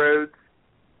 Dusty Rhodes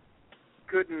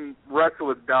couldn't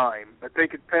wrestle a dime, but they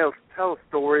could tell a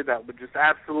story that would just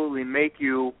absolutely make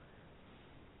you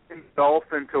engulf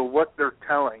into what they're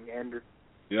telling and just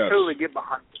totally get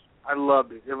behind it. I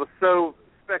loved it. It was so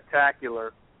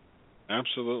spectacular.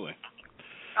 Absolutely.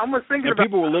 I was thinking and about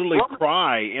people will literally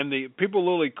cry in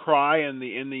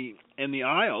the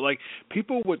aisle. Like,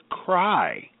 people would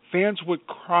cry. Fans would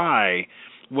cry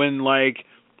when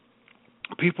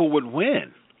people would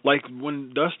win. Like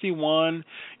when Dusty won,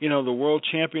 the World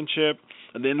Championship,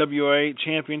 the NWA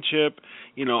Championship.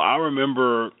 I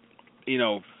remember,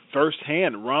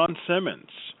 firsthand Ron Simmons.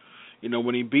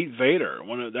 When he beat Vader.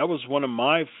 That was one of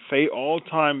my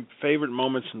all-time favorite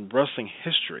moments in wrestling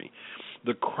history.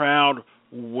 The crowd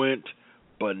went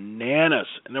bananas,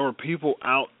 and there were people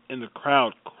out in the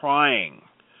crowd crying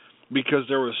because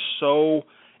they were so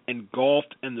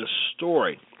engulfed in the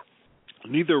story.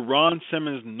 Neither Ron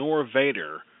Simmons nor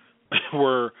Vader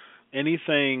were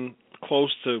anything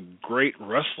close to great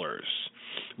wrestlers,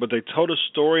 but they told a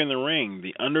story in the ring.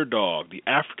 The underdog, the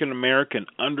African-American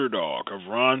underdog of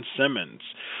Ron Simmons.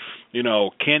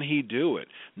 Can he do it?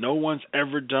 No one's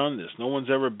ever done this. No one's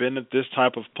ever been at this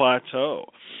type of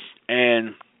plateau.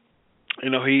 And,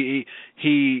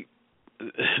 he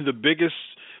the biggest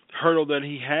hurdle that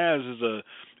he has is a,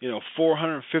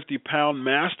 450-pound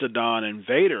mastodon in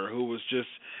Vader, who was just,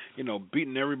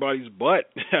 beating everybody's butt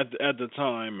at the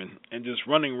time and just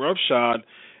running roughshod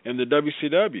in the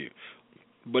WCW.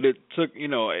 But it took,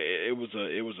 it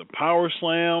was a power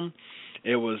slam.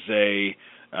 It was a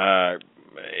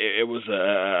it was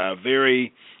a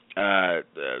very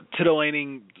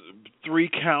titillating 3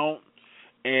 count,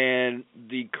 and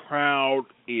the crowd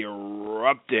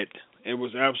erupted. It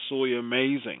was absolutely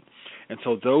amazing. And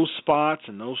so those spots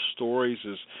and those stories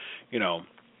is,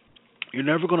 you're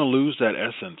never going to lose that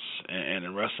essence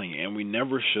in wrestling, and we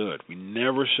never should. We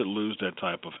never should lose that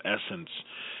type of essence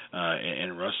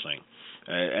in wrestling.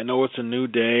 I know it's a new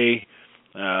day.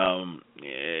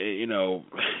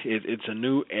 It's a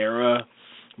new era.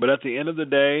 But at the end of the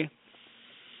day,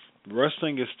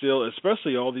 wrestling is still,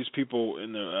 especially all these people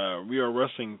in the We Are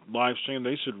Wrestling live stream,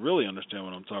 they should really understand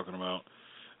what I'm talking about.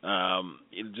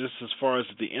 Just as far as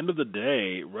at the end of the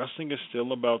day, wrestling is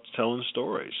still about telling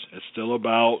stories. It's still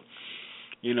about,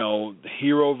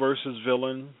 hero versus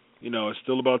villain. It's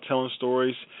still about telling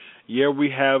stories. Yeah, we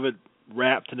have it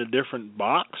wrapped in a different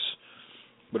box,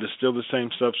 but it's still the same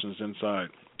substance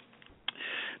inside.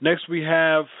 Next we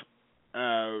have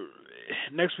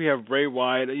Bray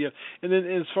Wyatt. Yeah, and then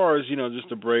as far as just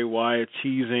the Bray Wyatt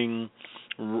teasing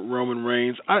Roman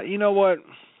Reigns, you know what?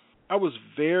 I was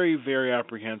very, very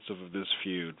apprehensive of this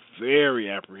feud. Very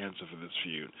apprehensive of this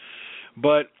feud.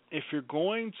 But if you're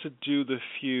going to do the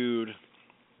feud,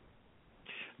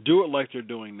 do it like they're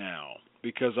doing now.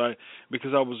 Because I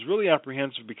was really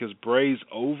apprehensive because Bray's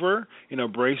over.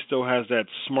 Bray still has that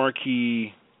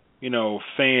smarky,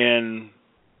 fan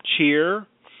cheer.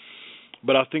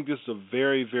 But I think this is a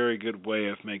very, very good way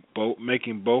of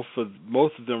making both of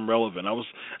them relevant. I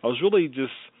was really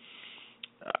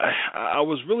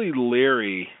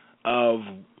leery of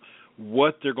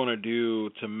what they're going to do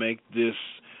to make this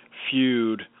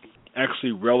feud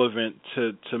actually relevant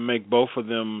to make both of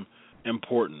them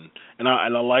important. And I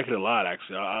like it a lot,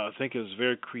 actually. I think it's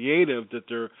very creative that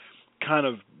they're kind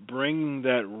of bringing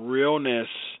that realness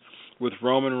with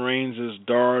Roman Reigns'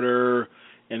 daughter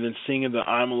and then singing the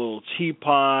I'm a Little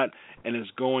Teapot, and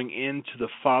it's going into the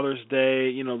Father's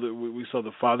Day. We saw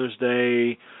the Father's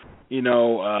Day,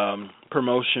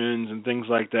 promotions and things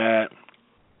like that.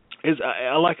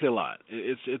 I like it a lot.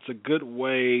 It's a good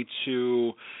way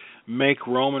to make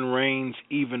Roman Reigns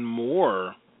even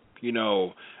more,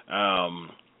 even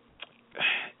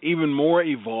more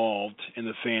evolved in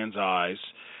the fans' eyes.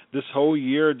 This whole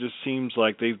year just seems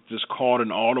like they've just called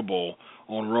an audible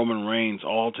on Roman Reigns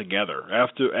altogether.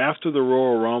 After the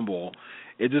Royal Rumble,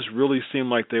 it just really seemed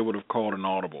like they would have called an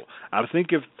audible. I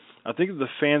think if the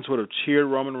fans would have cheered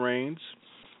Roman Reigns,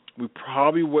 we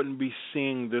probably wouldn't be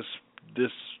seeing this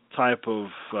type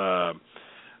of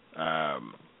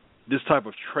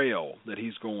trail that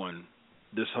he's going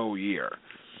this whole year.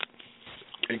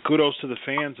 And kudos to the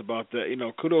fans about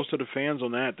that. Kudos to the fans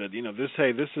on that. This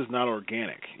is not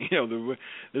organic.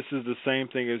 This is the same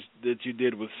thing as that you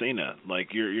did with Cena.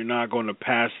 Like you're not going to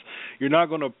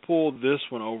pull this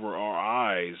one over our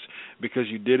eyes because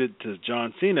you did it to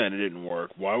John Cena and it didn't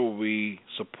work. Why would we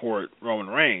support Roman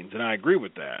Reigns? And I agree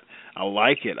with that. I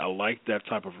like it. I like that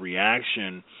type of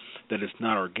reaction that it's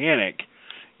not organic.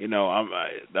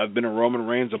 I've been a Roman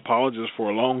Reigns apologist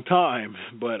for a long time,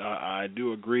 but I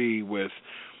do agree with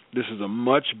this is a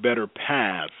much better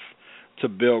path to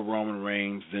build Roman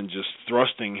Reigns than just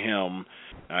thrusting him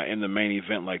in the main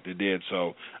event like they did.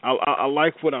 So I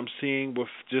like what I'm seeing with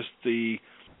just the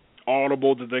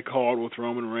audible that they called with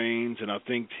Roman Reigns, and I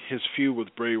think his feud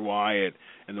with Bray Wyatt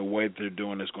and the way that they're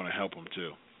doing is going to help him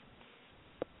too.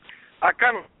 I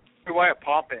kind of like the Wyatt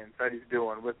pop-ins that he's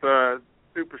doing with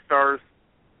superstars.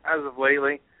 As of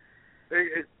lately,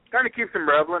 it kind of keeps him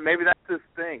relevant. Maybe that's his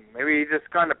thing. Maybe he just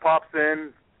kind of pops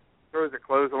in, throws a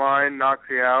clothesline, knocks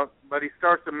you out, but he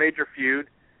starts a major feud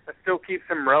that still keeps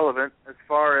him relevant as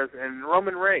far as in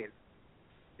Roman Reigns.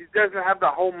 He doesn't have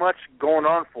the whole much going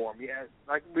on for him. Yeah,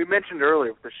 like we mentioned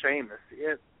earlier with the Sheamus.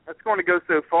 That's going to go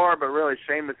so far, but really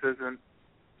Sheamus isn't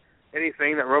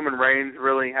anything that Roman Reigns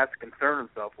really has to concern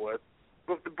himself with.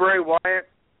 With the Bray Wyatt,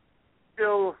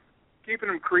 still keeping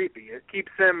him creepy. It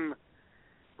keeps him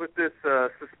with this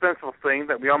suspenseful thing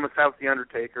that we almost have with The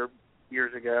Undertaker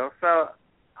years ago. So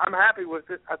I'm happy with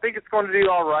it. I think it's going to do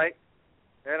all right,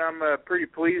 and I'm pretty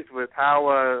pleased with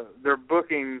how they're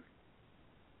booking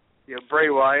Bray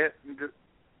Wyatt. And just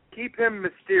keep him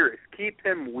mysterious. Keep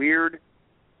him weird.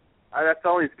 That's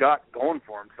all he's got going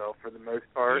for himself for the most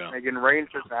part. Yeah. Again, Reigns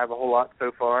doesn't have a whole lot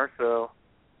so far.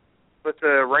 But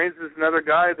Reigns is another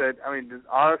guy that,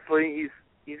 honestly,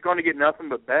 he's going to get nothing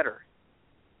but better,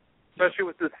 especially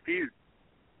with this feud.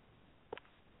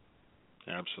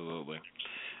 Absolutely.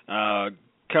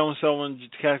 Kellen Sullivan,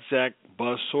 Zach,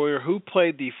 Buzz Sawyer, who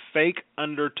played the fake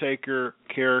Undertaker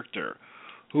character?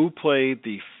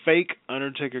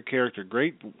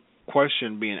 Great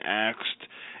question being asked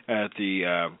at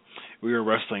the We Are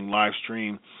Wrestling live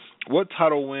stream. What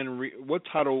title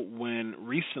win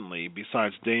recently,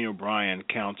 besides Daniel Bryan,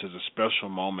 counts as a special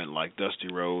moment like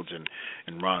Dusty Rhodes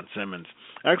and Ron Simmons?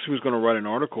 I actually was going to write an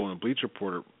article in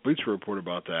the Bleacher Report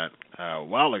about that a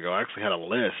while ago. I actually had a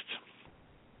list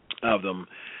of them.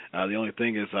 The only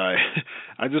thing is I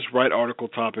just write article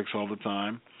topics all the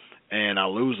time, and I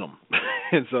lose them,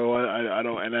 and so I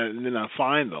don't, and then I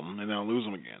find them, and then I lose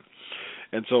them again.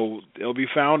 And so it'll be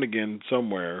found again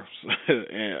somewhere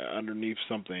underneath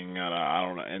something, I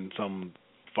don't know, in some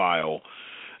file.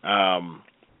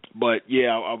 But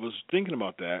yeah, I was thinking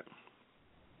about that,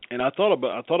 and I thought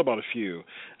about a few.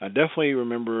 I definitely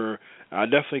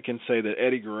can say that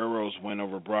Eddie Guerrero's win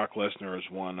over Brock Lesnar is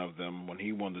one of them when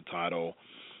he won the title.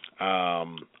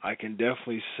 I can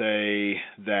definitely say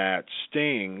that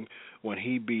Sting, when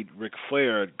he beat Ric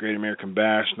Flair at Great American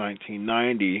Bash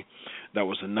 1990, that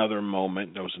was another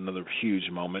moment. That was another huge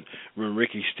moment. When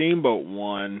Ricky Steamboat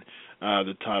won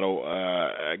the title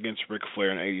against Ric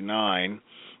Flair in '89,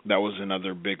 that was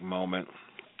another big moment.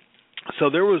 So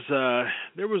there was a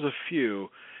few,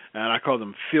 and I call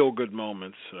them feel-good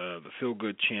moments, the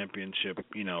feel-good championship,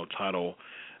 title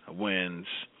wins.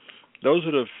 Those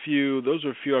are a few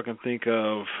I can think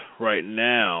of right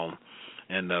now,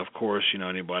 and of course,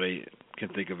 anybody can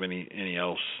think of any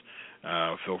else.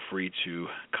 Feel free to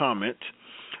comment.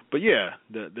 But yeah,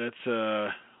 that's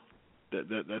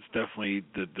definitely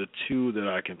the two that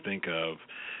I can think of.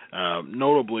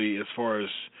 Notably, as far as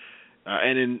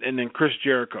and then Chris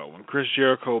Jericho. When Chris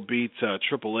Jericho beat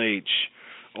Triple H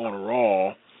on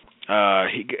Raw,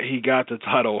 he got the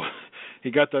title. He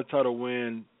got that title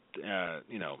win.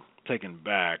 Taken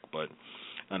back, but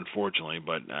unfortunately,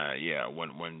 yeah,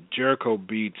 when Jericho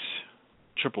beats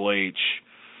Triple H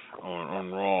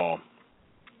on Raw,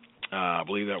 I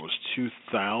believe that was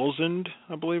 2000.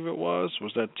 I believe it was.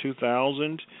 Was that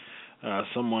 2000?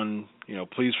 Someone,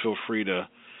 please feel free to,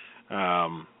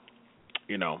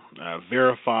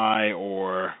 verify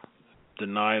or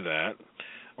deny that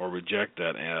or reject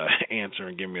that answer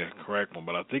and give me a correct one.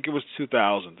 But I think it was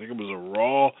 2000. I think it was a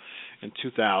Raw in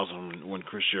 2000 when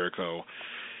Chris Jericho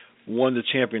won the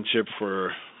championship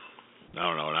for, I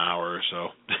don't know, an hour or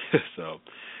so. So,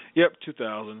 yep,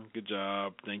 2000. Good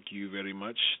job. Thank you very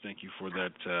much. Thank you for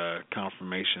that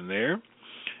confirmation there.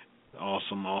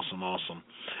 Awesome.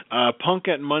 Punk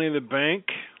at Money in the Bank.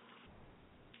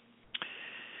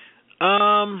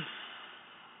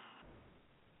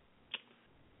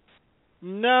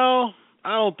 No,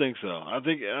 I don't think so. I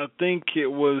think it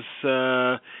was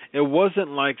it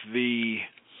wasn't like the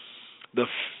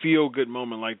feel good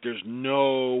moment, like there's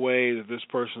no way that this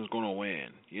person's going to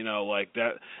win. Like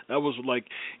that was like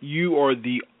you are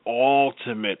the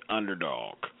ultimate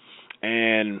underdog.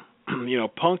 And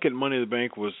Punk at Money in the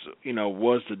Bank was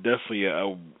definitely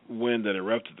a win that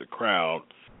erupted the crowd.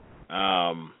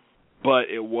 But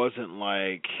it wasn't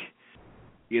like,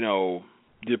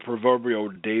 the proverbial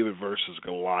David versus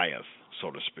Goliath, so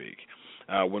to speak.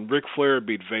 When Ric Flair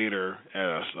beat Vader at,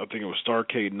 I think it was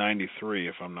Starrcade 93,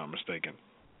 if I'm not mistaken,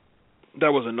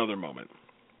 that was another moment.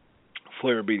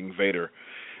 Flair beating Vader.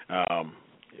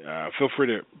 Feel free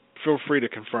to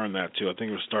confirm that too. I think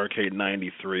it was Starrcade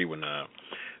 93 when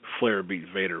Flair beat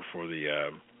Vader for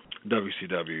the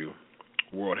WCW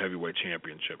World Heavyweight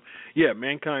Championship. Yeah,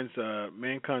 Mankind's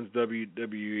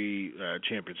WWE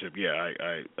Championship. Yeah,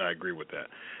 I agree with that.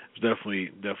 It's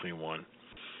definitely one.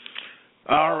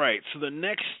 All right, so the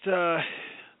next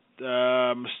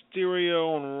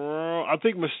Mysterio and Raw. I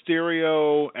think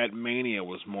Mysterio at Mania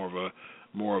was more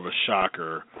of a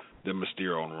shocker than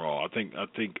Mysterio on Raw. I think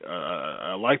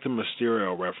I like the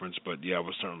Mysterio reference, but yeah, I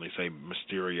would certainly say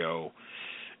Mysterio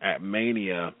at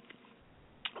Mania.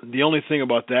 The only thing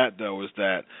about that, though, is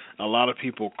that a lot of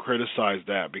people criticize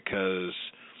that because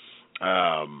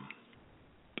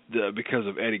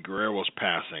of Eddie Guerrero's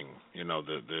passing,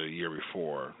 the year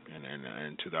before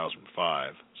in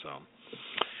 2005. So,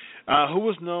 who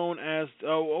was known as?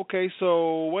 Oh, okay.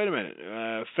 So wait a minute.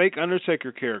 Fake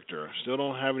Undertaker character. Still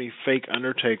don't have any fake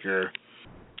Undertaker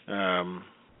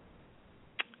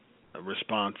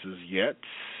responses yet.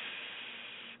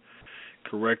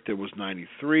 Correct, it was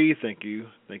 93. Thank you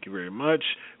very much.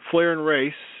 Flair and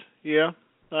Race, yeah,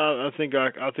 I think I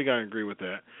agree with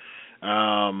that.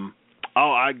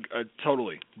 I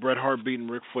totally. Bret Hart beating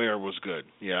Ric Flair was good.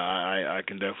 Yeah, I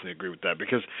can definitely agree with that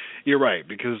because you're right.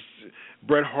 Because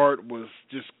Bret Hart was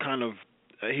just kind of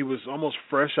he was almost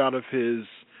fresh out of his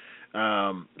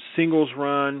singles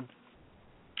run.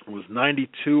 It was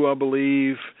 92, I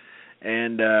believe,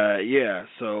 And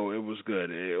so it was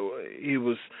good. He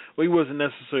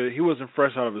wasn't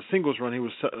fresh out of his singles run. He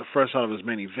was fresh out of his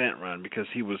main event run because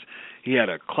he had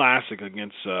a classic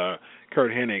against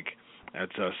Kurt Hennig at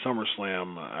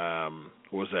SummerSlam.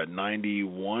 Was that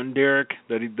 91, Derek?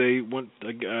 That they went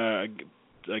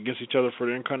against each other for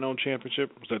the Intercontinental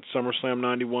Championship? Was that SummerSlam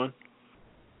 91?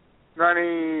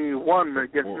 91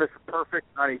 against Mr. Perfect.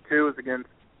 92 was against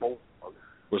Bulldog.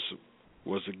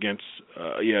 Was against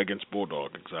against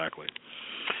Bulldog, exactly.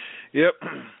 Yep.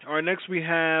 All right, next we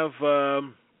have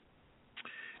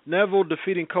Neville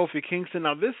defeating Kofi Kingston.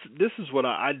 Now this is what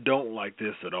I don't like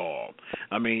this at all.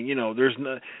 I mean,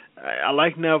 I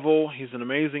like Neville. He's an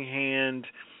amazing hand,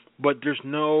 but there's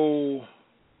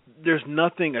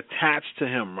nothing attached to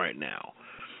him right now.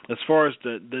 As far as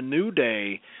the New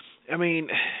Day, I mean,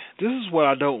 this is what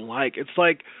I don't like. It's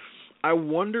like I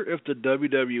wonder if the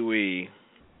WWE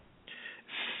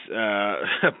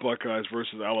Buckeyes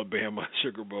versus Alabama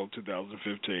Sugar Bowl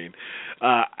 2015.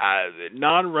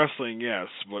 Non-wrestling, yes,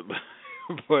 but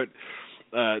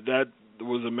that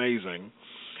was amazing.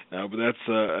 But that's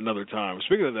another time.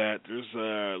 Speaking of that, there's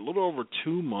a little over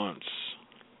 2 months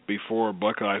before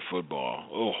Buckeye football.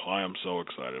 Oh, I am so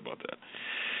excited about that.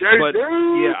 But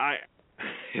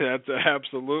that's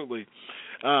absolutely.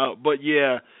 But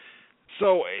yeah.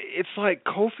 So it's like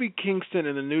Kofi Kingston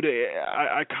and the New Day.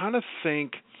 I kind of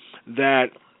think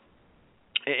that,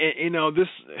 this.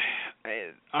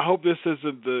 I hope this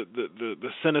isn't the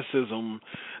cynicism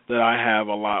that I have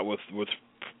a lot with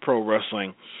pro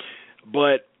wrestling,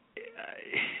 but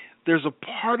there's a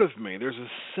part of me, there's a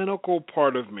cynical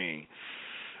part of me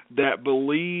that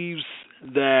believes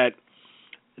that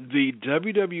the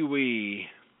WWE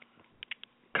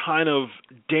kind of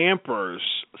dampers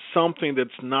something that's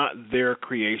not their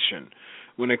creation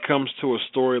when it comes to a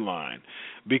storyline,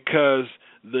 because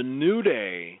the New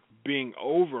Day being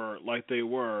over like they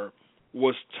were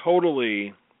was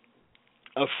totally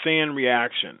a fan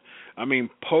reaction. I mean,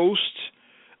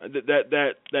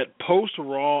 that post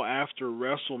Raw after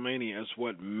WrestleMania is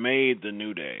what made the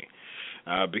New Day,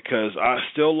 because I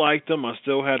still liked them. I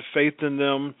still had faith in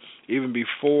them even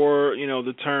before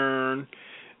the turn.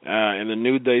 And the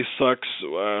New Day sucks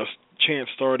chant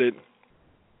started,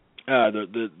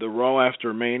 the Raw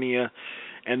after Mania,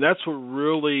 and that's what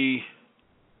really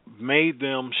made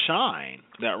them shine,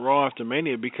 that Raw after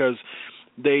Mania, because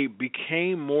they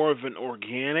became more of an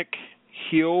organic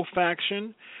heel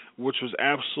faction, which was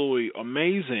absolutely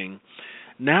amazing.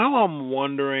 Now I'm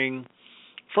wondering,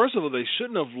 first of all, they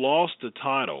shouldn't have lost the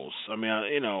titles. I mean,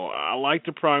 I like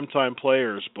the primetime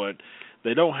players, but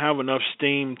they don't have enough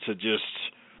steam to just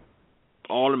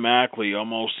automatically,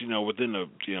 almost, within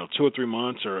 2 or 3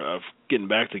 months of getting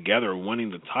back together and winning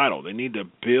the title. They need to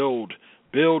build.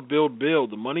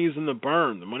 The money's in the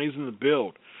burn. The money's in the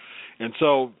build. And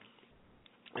so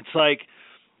it's like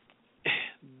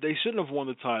they shouldn't have won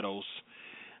the titles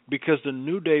because the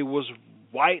New Day was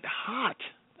white hot.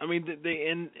 I mean,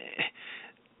 the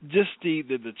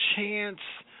chants,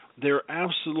 they're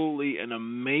absolutely an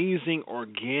amazing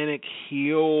organic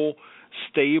heel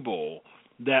stable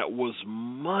that was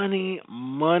money.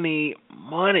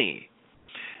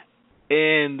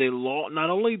 And they not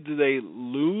only did they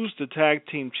lose the tag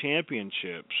team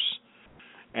championships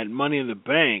at Money in the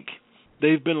Bank,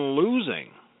 they've been losing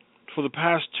for the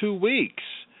past 2 weeks.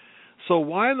 So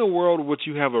why in the world would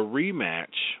you have a rematch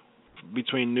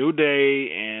between New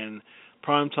Day and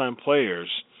primetime players,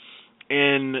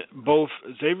 and both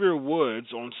Xavier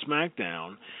Woods on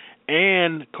SmackDown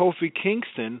and Kofi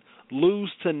Kingston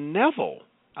lose to Neville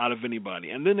out of anybody?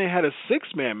 And then they had a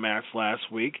 6-man match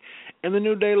last week, and the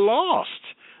New Day lost.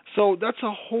 So that's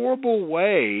a horrible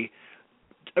way.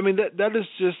 I mean, that is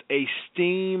just a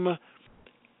steam.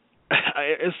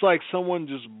 It's like someone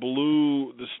just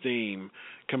blew the steam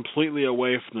completely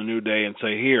away from the New Day and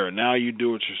say, here, now you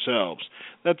do it yourselves.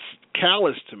 That's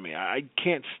callous to me. I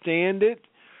can't stand it.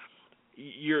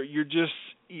 You're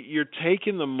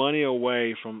taking the money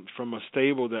away from a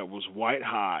stable that was white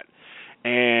hot,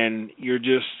 and you're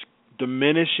just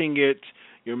diminishing it.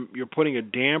 You're putting a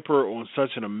damper on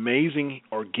such an amazing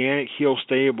organic heel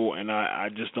stable, and I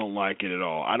just don't like it at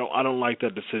all. I don't like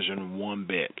that decision one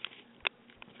bit.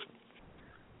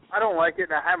 I don't like it,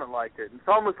 and I haven't liked it. It's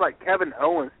almost like Kevin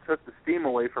Owens took the steam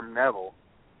away from Neville.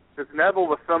 Because Neville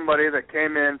was somebody that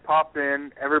came in, popped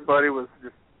in, everybody was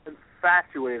just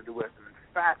infatuated with him and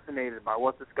fascinated by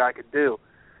what this guy could do.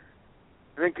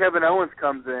 And then Kevin Owens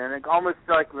comes in, and almost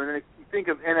like when you think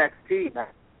of NXT,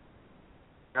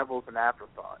 Neville's an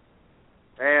afterthought.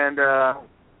 And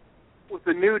with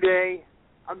the New Day,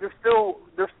 they're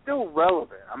still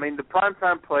relevant. I mean, the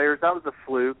primetime players, that was a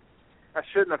fluke. that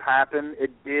shouldn't have happened.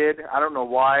 It did. I don't know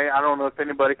why. I don't know if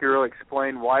anybody can really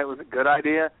explain why it was a good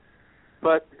idea.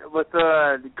 But with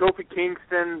Kofi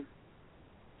Kingston,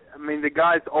 I mean, the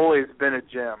guy's always been a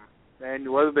gem, and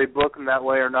whether they book him that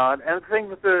way or not. And the thing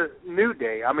with the New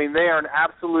Day, I mean, they are an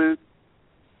absolute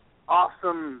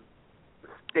awesome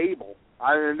stable.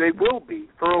 I mean, they will be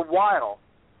for a while,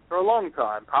 for a long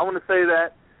time. I want to say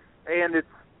that, and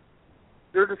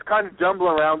they're just kind of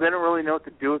jumbling around. They don't really know what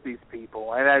to do with these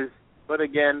people. But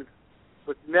again,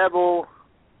 with Neville,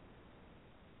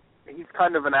 he's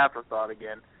kind of an afterthought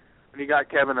again. And you got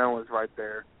Kevin Owens right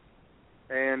there.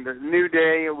 And the New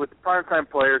Day with the primetime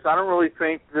players, I don't really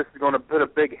think this is going to put a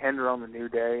big hinder on the New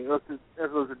Day. It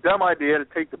was a dumb idea to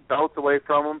take the belts away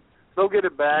from them. They'll get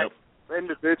it back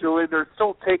individually. They're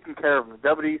still taking care of them. The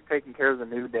WWE's taking care of the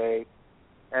New Day.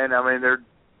 And, I mean, they're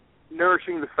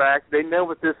nourishing the fact. They know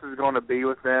what this is going to be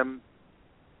with them.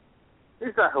 At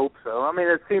least I hope so. I mean,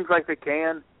 it seems like they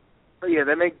can. But, yeah,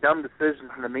 they make dumb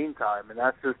decisions in the meantime, and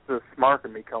that's just the smart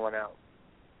in me coming out.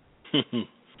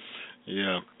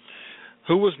 Yeah.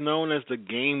 Who was known as the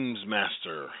Games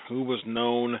Master? Who was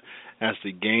known as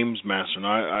the Games Master? And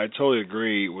I totally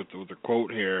agree with the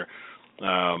quote here.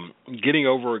 Getting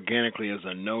over organically is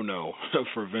a no-no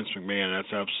for Vince McMahon.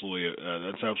 That's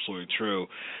absolutely true.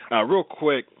 Real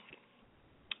quick,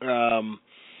 we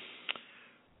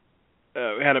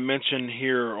had a mention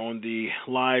here on the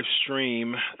live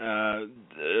stream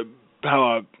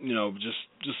how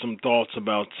just some thoughts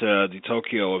about the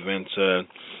Tokyo event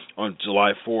on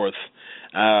July 4th.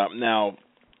 Now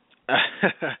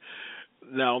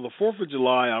the 4th of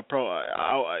July,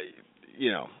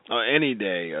 any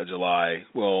day of July.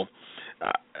 Well,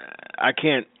 I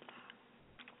can't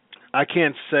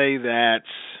say that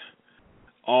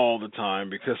all the time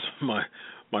because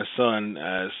my son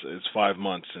is 5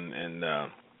 months and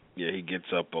he gets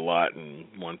up a lot and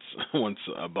wants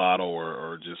a bottle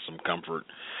or just some comfort.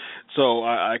 So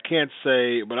I can't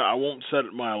say, but I won't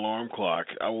set my alarm clock.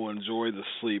 I will enjoy the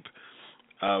sleep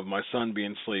of my son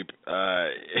being asleep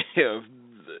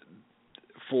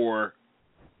for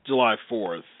July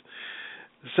 4th.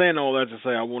 Saying all that to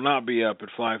say, I will not be up at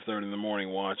 5:30 in the morning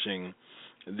watching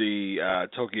the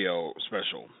Tokyo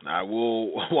special. I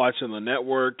will watch on the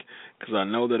network because I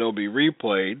know that it'll be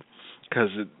replayed because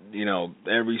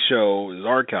every show is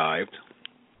archived.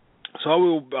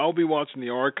 So I'll be watching the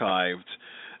archived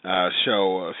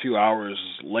show a few hours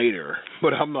later,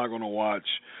 but I'm not going to watch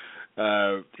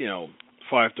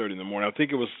 5:30 in the morning. I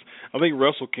think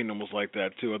Wrestle Kingdom was like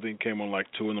that too. I think it came on like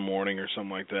 2 in the morning or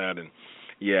something like that. And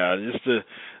yeah, just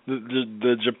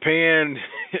the Japan,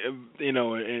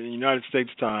 in United States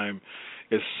time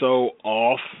is so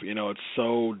off. It's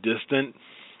so distant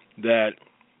that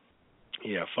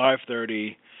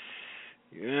 5:30.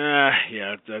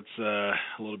 Yeah, that's a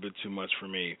little bit too much for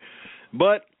me.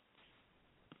 But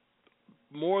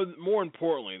more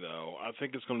importantly, though, I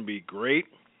think it's going to be great.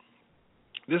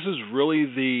 This is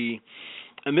really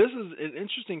and this is an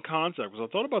interesting concept because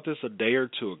I thought about this a day or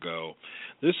two ago.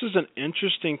 This is an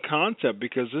interesting concept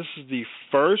because this is the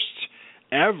first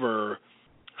ever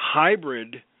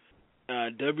hybrid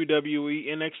WWE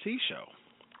NXT show.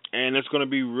 And it's going to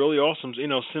be really awesome.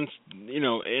 Since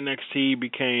NXT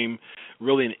became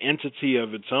really an entity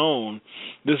of its own,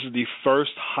 this is the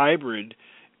first hybrid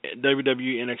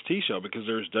WWE NXT show because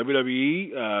there's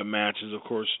WWE matches, of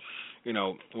course.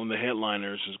 One of the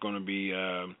headliners is going to be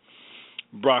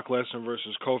Brock Lesnar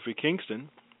versus Kofi Kingston.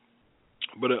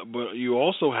 But you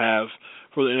also have,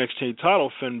 for the NXT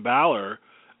title, Finn Balor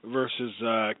versus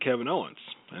Kevin Owens.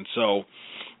 And so,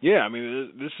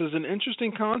 this is an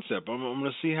interesting concept. I'm going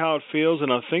to see how it feels,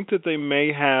 and I think that they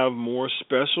may have more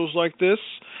specials like this,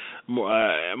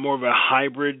 more of a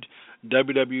hybrid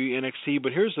WWE NXT.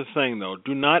 But here's the thing, though.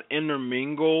 Do not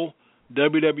intermingle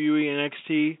WWE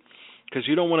NXT because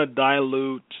you don't want to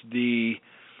dilute the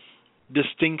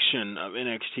distinction of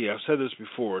NXT. I've said this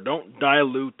before. Don't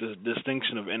dilute the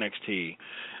distinction of NXT.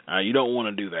 You don't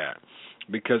want to do that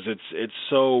because it's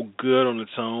so good on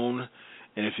its own.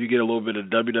 And if you get a little bit of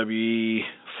WWE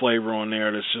flavor on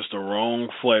there, that's just the wrong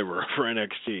flavor for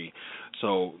NXT.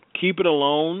 So keep it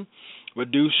alone,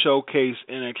 but do showcase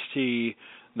NXT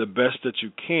the best that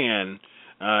you can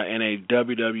in a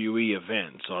WWE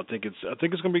event. So I think it's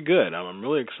going to be good. I'm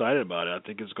really excited about it. I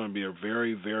think it's going to be a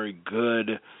very, very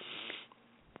good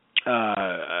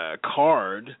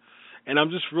card, and I'm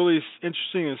just really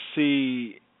interested to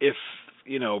see if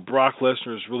Brock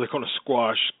Lesnar is really going to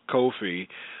squash Kofi,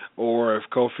 or if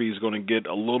Kofi is going to get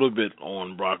a little bit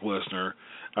on Brock Lesnar.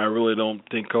 I really don't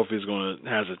think Kofi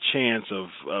has a chance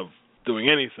of doing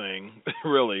anything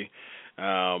really,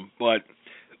 but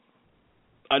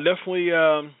I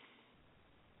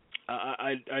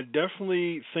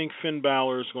definitely think Finn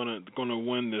Balor is gonna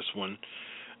win this one.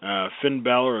 Finn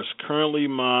Balor is currently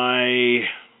my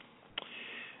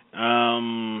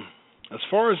as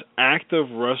far as active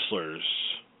wrestlers,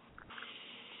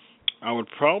 I would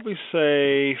probably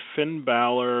say Finn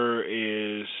Balor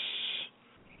is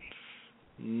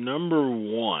number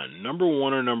one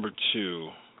or number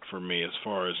two for me as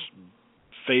far as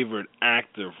favorite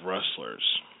active wrestlers.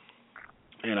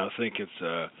 And I think it's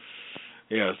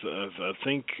I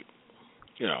think,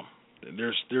 you know,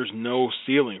 there's no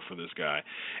ceiling for this guy.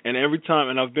 And every time,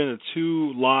 and I've been to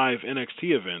 2 live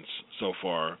NXT events so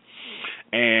far,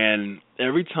 and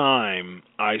every time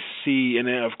I see, and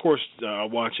of course I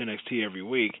watch NXT every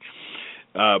week,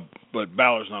 but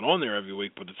Balor's not on there every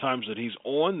week, but the times that he's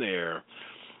on there,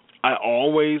 I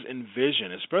always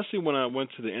envision, especially when I went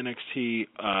to the NXT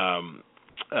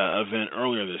event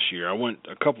earlier this year. I went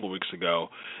a couple of weeks ago,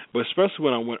 but especially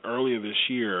when I went earlier this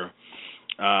year,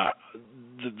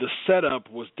 the setup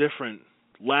was different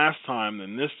last time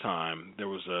than this time. There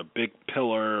was a big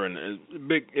pillar and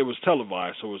it was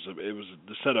televised, so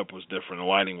the setup was different, the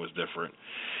lighting was different,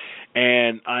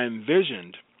 and I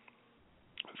envisioned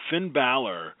Finn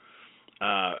Balor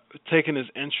taking his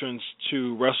entrance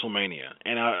to WrestleMania,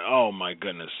 and oh my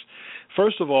goodness!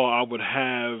 First of all, I would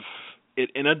have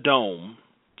it in a dome.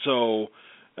 So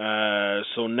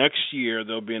next year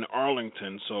they'll be in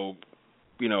Arlington. So,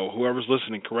 you know, whoever's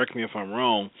listening, correct me if I'm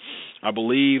wrong. I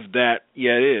believe that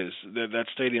it is that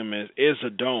stadium is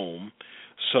a dome.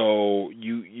 So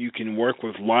you can work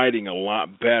with lighting a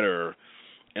lot better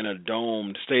in a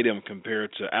domed stadium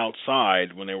compared to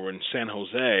outside when they were in San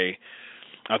Jose.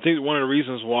 I think one of the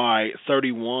reasons why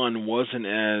 31 wasn't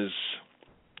as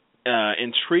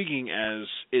intriguing as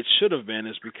it should have been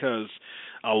is because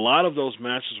a lot of those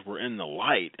matches were in the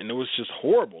light, and it was just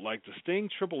horrible. Like the Sting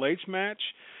Triple H match,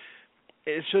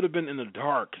 it should have been in the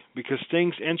dark because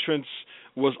Sting's entrance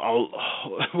was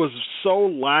so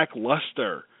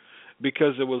lackluster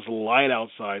because it was light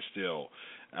outside still.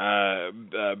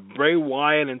 Bray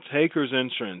Wyatt and Taker's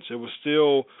entrance, it was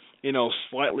still, you know,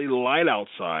 slightly light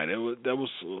outside. That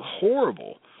was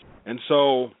horrible. And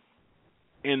so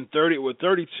with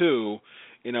 32,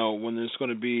 you know, when there's going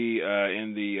to be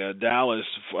in the Dallas,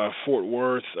 Fort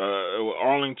Worth,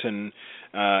 Arlington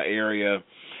area,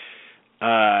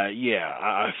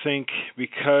 I think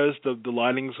because the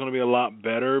lighting is going to be a lot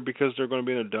better because they're going to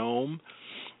be in a dome,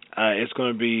 it's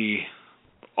going to be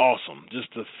awesome. Just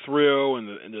the thrill and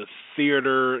the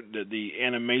theater, the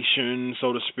animation,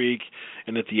 so to speak,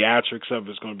 and the theatrics of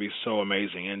it is going to be so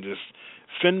amazing. And just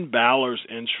Finn Balor's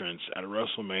entrance at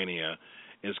WrestleMania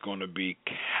is going to be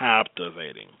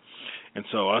captivating. And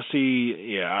so I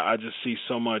just see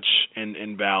so much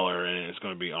in Balor, and it's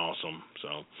going to be awesome.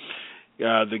 So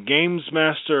the Games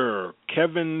Master,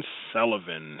 Kevin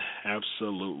Sullivan,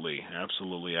 absolutely.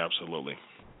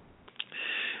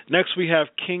 Next we have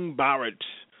King Barrett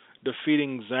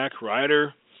defeating Zack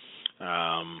Ryder.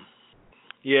 I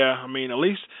mean, at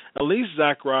least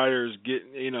Zack Ryder's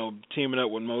teaming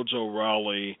up with Mojo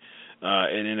Rawley in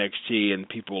NXT, and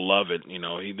people love it. You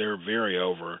know, they're very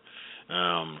over.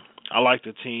 I like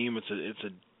the team.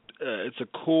 It's a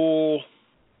cool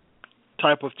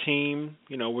type of team,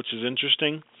 you know, which is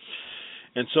interesting.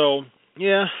 And so,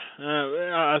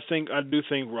 I do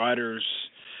think Ryder's,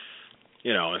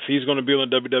 you know, if he's going to be on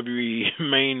the WWE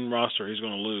main roster, he's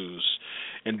going to lose.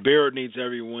 And Barrett needs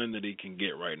every win that he can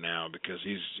get right now because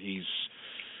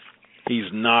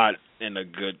he's not in a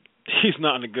good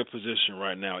position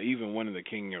right now, even winning the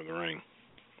King of the Ring.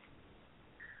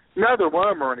 Neither one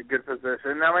of them are in a good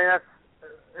position. I mean,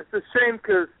 it's a shame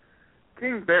because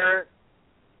King Barrett,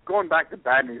 going back to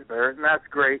Bad News Barrett, and that's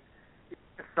great.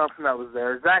 It's something that was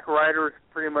there. Zack Ryder is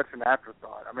pretty much an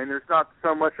afterthought. I mean, there's not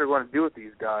so much they're going to do with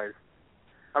these guys.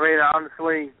 I mean,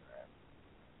 honestly,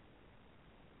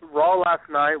 Raw last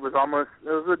night was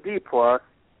a D+,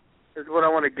 is what I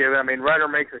want to give it. I mean, Ryder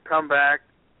makes a comeback,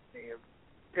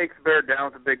 takes Barrett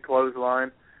down with a big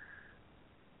clothesline.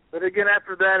 But again,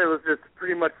 after that, it was just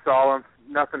pretty much solemn.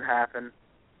 Nothing happened.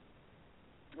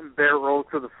 Barrett rolls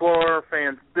to the floor.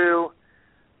 Fans boo.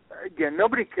 Again,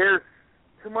 nobody cares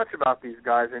too much about these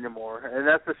guys anymore, and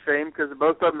that's a shame because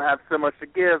both of them have so much to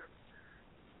give.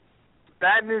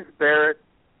 Bad News Barrett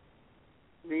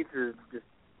needs to just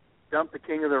dump the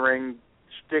King of the Ring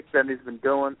shtick that he's been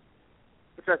doing,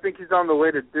 which I think he's on the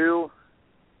way to do.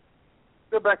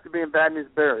 Go back to being Bad News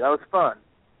Barrett. That was fun.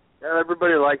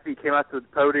 Everybody liked it. He came out to the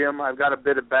podium. I've got a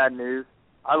bit of bad news.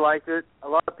 I liked it. A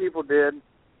lot of people did.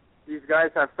 These guys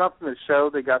have something to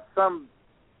show. They got some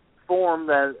form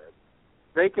that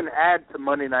they can add to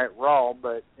Monday Night Raw,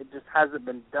 but it just hasn't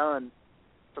been done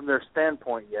from their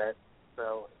standpoint yet.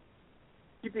 So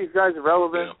keep these guys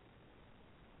relevant,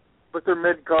 but they're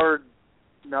mid-card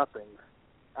nothings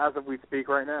as of we speak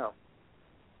right now.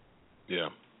 Yeah,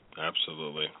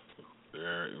 absolutely.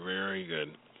 Very, very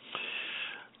good.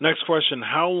 Next question.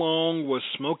 How long was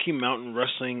Smoky Mountain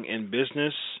Wrestling in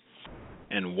business,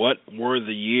 and what were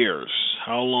the years?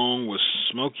 How long was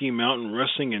Smoky Mountain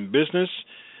Wrestling in business,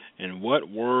 and what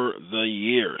were the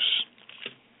years?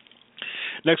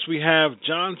 Next, we have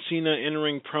John Cena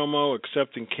entering promo,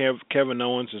 accepting Kevin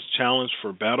Owens' challenge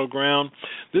for Battleground.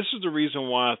 This is the reason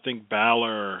why I think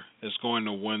Balor is going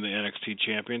to win the NXT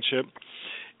Championship.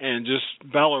 And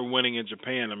just Balor winning in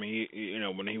Japan, I mean,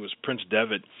 when he was Prince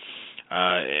Devitt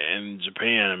in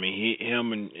Japan, I mean,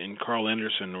 him and Carl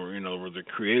Anderson were the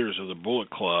creators of the Bullet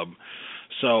Club.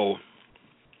 So,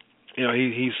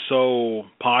 he's so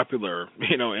popular,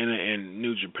 in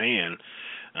New Japan.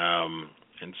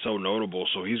 And so notable,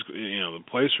 so he's the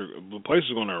place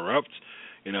is going to erupt,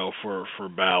 for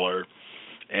Balor,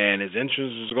 and his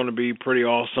entrance is going to be pretty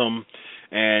awesome,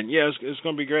 and it's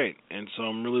going to be great, and so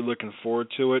I'm really looking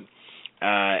forward to it,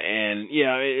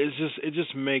 it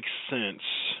just makes sense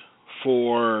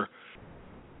for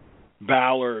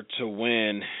Balor to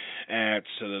win at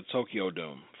the Tokyo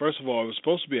Dome. First of all, it was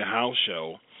supposed to be a house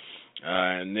show,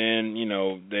 and then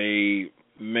they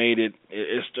made it.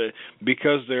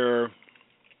 Because they're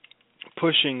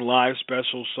pushing live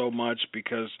specials so much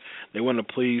because they want to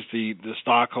please the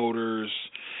stockholders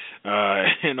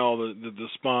and all the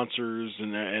sponsors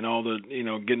and all the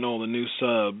getting all the new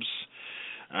subs.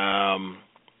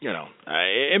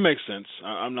 It makes sense.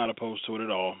 I'm not opposed to it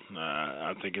at all.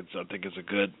 I think it's a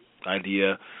good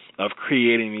idea of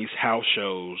creating these house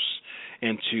shows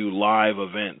into live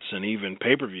events and even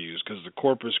pay-per-views, because the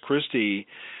Corpus Christi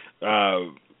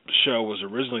show was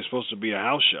originally supposed to be a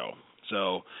house show.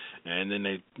 So, and then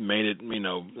they made it,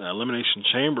 Elimination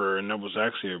Chamber, and that was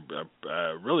actually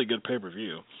a really good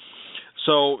pay-per-view.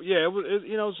 So,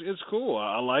 it's cool.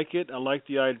 I like it. I like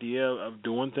the idea of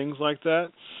doing things like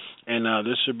that, and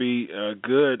this should be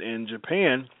good in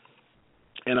Japan.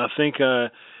 And I think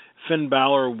Finn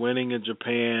Balor winning in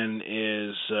Japan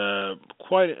is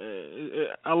quite.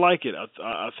 I like it.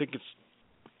 I think it's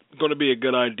going to be a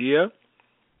good idea.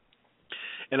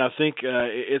 And I think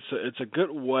it's a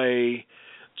good way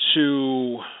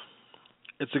to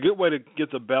get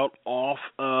the belt off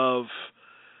of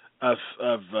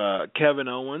Kevin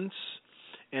Owens,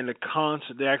 and to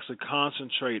actually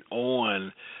concentrate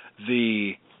on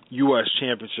the U.S.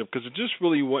 Championship, because it just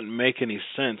really wouldn't make any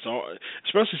sense,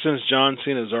 especially since John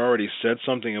Cena has already said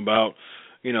something about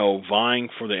vying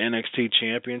for the NXT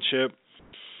Championship.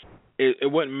 It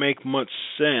wouldn't make much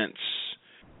sense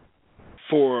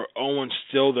for Owens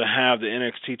still to have the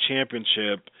NXT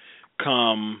Championship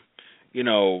come,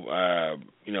 the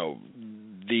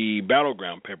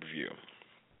Battleground pay-per-view.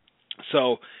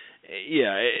 So,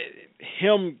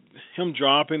 him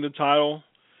dropping the title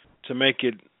to make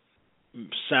it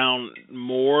sound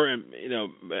more and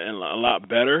a lot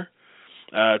better,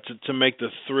 to make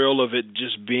the thrill of it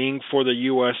just being for the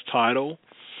U.S. title,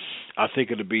 I think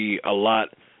it'd be a lot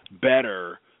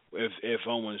better if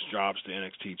Owens drops the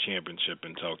NXT Championship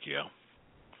in Tokyo.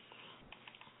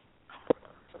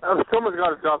 Someone's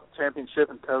got to drop the championship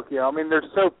in Tokyo. I mean, they're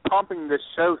so pumping this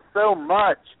show so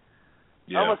much.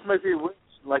 Yeah. Almost makes me wish,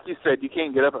 like you said, you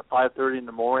can't get up at 5:30 in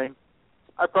the morning.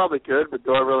 I probably could, but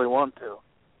do I really want to?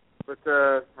 But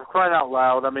for crying out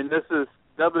loud, I mean, this is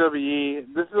WWE.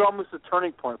 This is almost a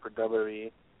turning point for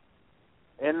WWE.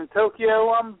 And in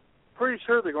Tokyo, I'm pretty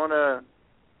sure they're going to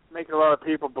make a lot of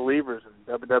people believers in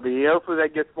WWE. Hopefully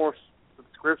that gets more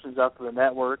subscriptions out to the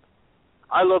network.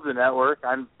 I love the network.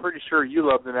 I'm pretty sure you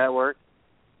love the network.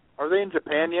 Are they in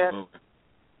Japan yet? Okay.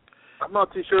 I'm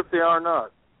not too sure if they are or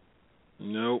not.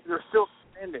 Nope. They're still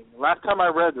expanding. Last time I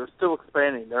read, they're still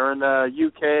expanding. They're in the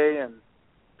UK and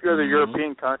a few other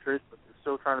European countries, but they're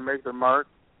still trying to make their mark.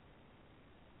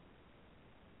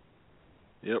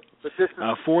 Yep.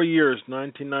 4 years,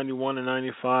 1991 and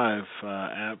 95.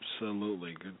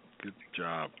 Absolutely. Good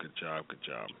job.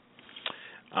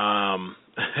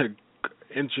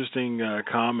 Interesting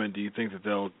comment. Do you think that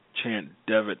they'll chant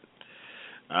Devitt?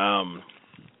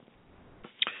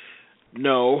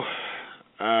 No.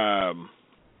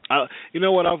 You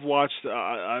know what? I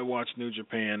watch New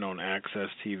Japan on Access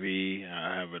TV.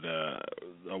 I have it.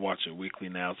 I watch it weekly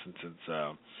now since it's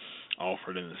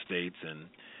offered in the States, and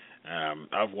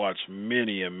I've watched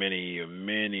many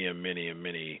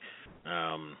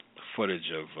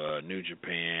footage of New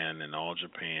Japan and All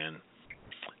Japan,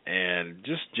 and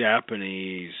just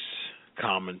Japanese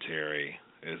commentary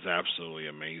is absolutely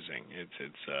amazing.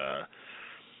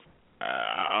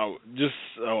 I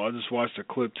just watched a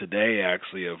clip today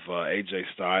actually of AJ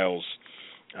Styles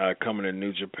coming to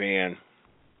New Japan.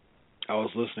 I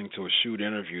was listening to a shoot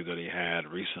interview that he had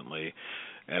recently,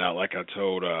 and I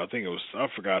told I think it was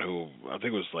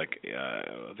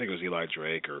Eli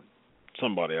Drake or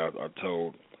somebody I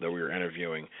told that we were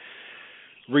interviewing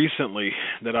recently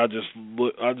that I just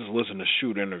listen to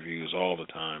shoot interviews all the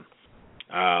time,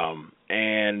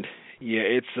 and yeah,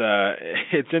 it's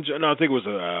interesting. No, I think it was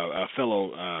a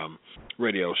fellow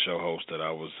radio show host that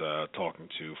I was talking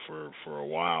to for a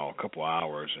while, a couple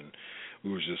hours, and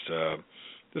we was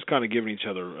just kind of giving each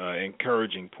other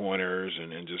encouraging pointers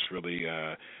and just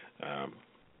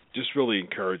really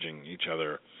encouraging each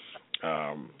other,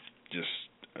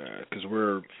 because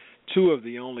we're two of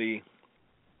the only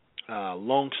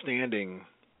long-standing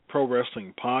pro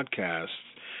wrestling podcasts,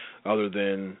 other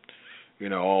than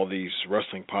all these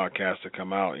wrestling podcasts that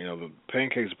come out. The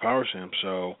Pancakes and Powerslams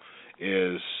show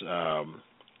is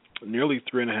nearly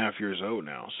 3.5 years old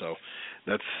now, so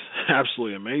that's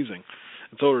absolutely amazing.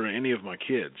 It's older than any of my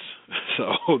kids.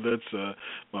 So that's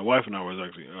my wife and I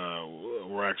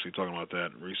were actually talking about that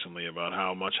recently, about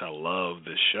how much I love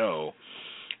this show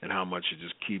and how much it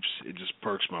just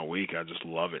perks my week. I just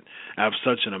love it. I have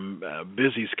such a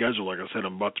busy schedule. Like I said,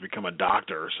 I'm about to become a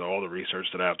doctor, so all the research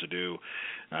that I have to do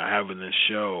having this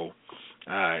show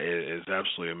is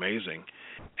absolutely amazing.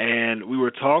 And we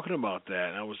were talking about that,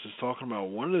 and I was just talking about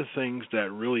one of the things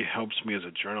that really helps me as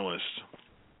a journalist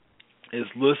is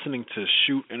listening to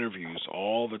shoot interviews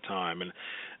all the time. And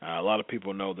a lot of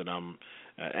people know that I'm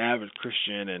an avid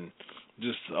Christian, and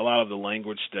just a lot of the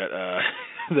language that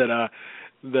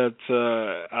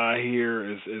I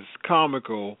hear is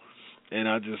comical, and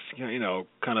I just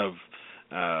kind of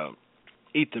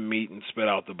eat the meat and spit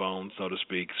out the bones, so to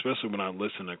speak. Especially when I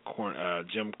listen to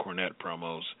Jim Cornette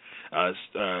promos,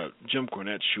 Jim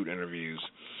Cornette shoot interviews.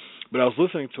 But I was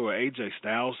listening to an AJ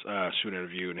Styles shoot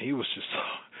interview, and he was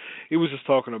just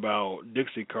talking about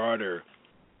Dixie Carter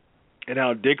and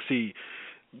how Dixie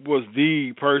was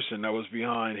the person that was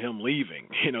behind him leaving.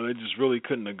 They just really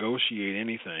couldn't negotiate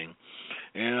anything.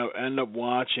 And I ended up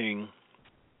watching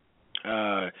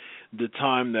the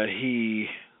time that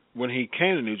when he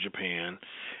came to New Japan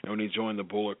and when he joined the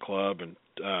Bullet Club and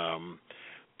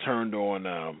turned on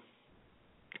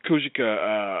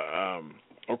Kazuchika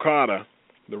Okada,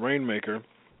 the Rainmaker.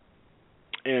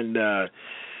 And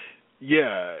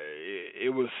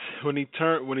it was when he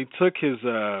took his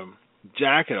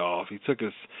jacket off. When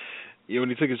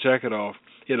he took his jacket off,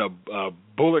 he had a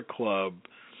Bullet Club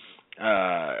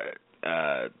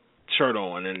shirt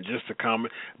on, and just a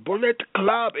comment, Bullet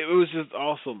Club. It was just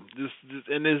awesome.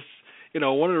 And this,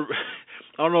 one of the,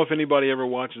 I don't know if anybody ever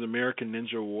watches American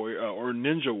Ninja Warrior or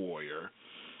Ninja Warrior,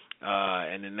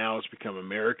 and then now it's become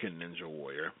American Ninja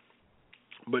Warrior.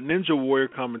 But Ninja Warrior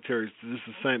commentary is just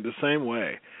the same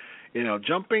way.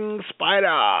 Jumping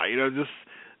Spider. Just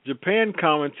Japan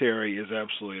commentary is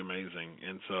absolutely amazing,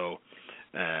 and so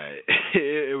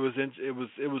it was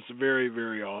very,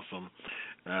 very awesome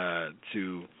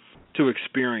to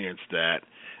experience that.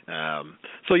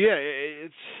 So yeah,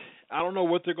 I don't know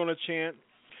what they're going to chant,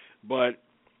 but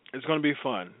it's going to be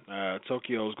fun.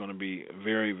 Tokyo is going to be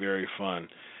very, very fun.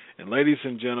 And ladies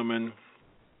and gentlemen,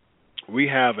 we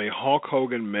have a Hulk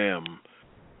Hogan meme.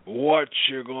 What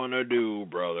you gonna do,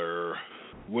 brother,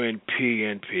 when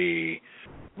PNP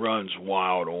runs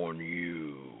wild on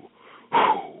you?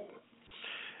 Whew.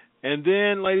 And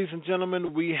then, ladies and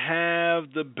gentlemen, we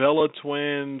have the Bella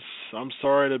Twins. I'm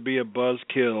sorry to be a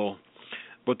buzzkill,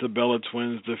 but the Bella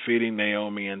Twins defeating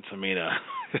Naomi and Tamina.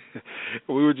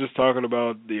 We were just talking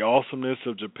about the awesomeness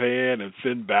of Japan and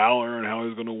Finn Balor and how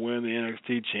he's going to win the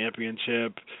NXT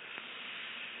Championship.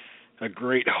 A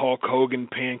great Hulk Hogan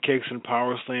Pancakes and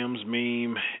Powerslams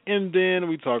meme. And then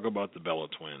we talk about the Bella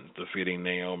Twins defeating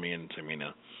Naomi and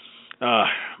Tamina.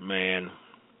 Man,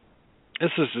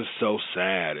 this is just so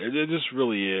sad. It just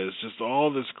really is. Just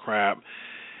all this crap.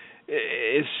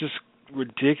 It's just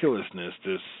ridiculousness,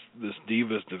 this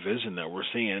Divas division that we're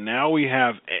seeing. And now we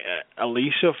have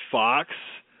Alicia Fox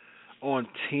on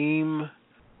Team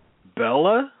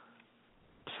Bella.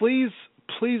 Please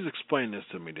explain this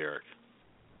to me, Derek.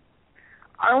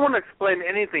 I don't want to explain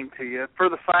anything to you for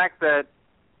the fact that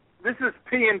this is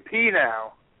TNT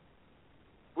now.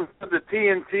 We've had the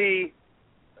TNT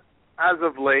as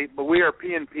of late, but we are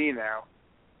PNP now.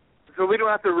 So we don't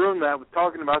have to ruin that with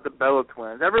talking about the Bella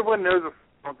Twins. Everyone knows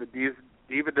about the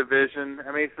Diva division.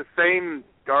 I mean, it's the same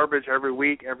garbage every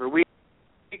week.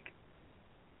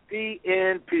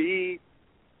 PNP.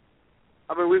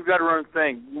 I mean, we've got our own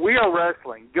thing. We Are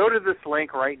Wrestling. Go to this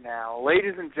link right now.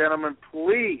 Ladies and gentlemen,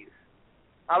 please.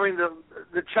 I mean,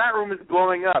 the chat room is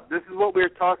blowing up. This is what we were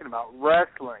talking about,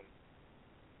 wrestling.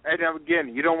 And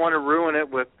again, you don't want to ruin it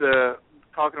with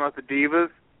talking about the divas.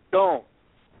 Don't.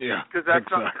 Yeah, because that's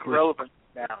not relevant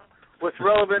now. What's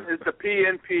relevant is the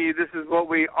PNP. This is what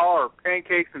we are,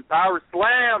 Pancakes and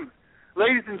Powerslams.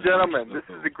 Ladies and gentlemen, this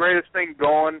is the greatest thing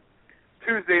going.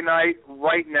 Tuesday night,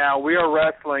 right now, We Are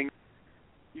Wrestling.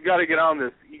 You got to get on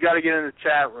this. You got to get in the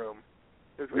chat room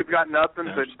because we've got nothing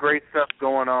but great stuff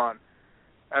going on.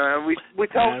 We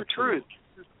tell the truth.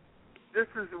 This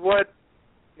is what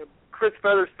Chris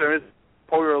Featherstone is.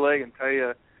 Pull your leg and tell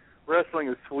you, wrestling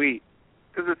is sweet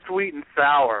because it's sweet and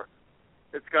sour.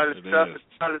 It's got its stuff.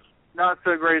 It's got its not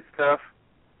so great stuff,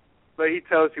 but he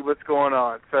tells you what's going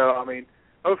on. So I mean,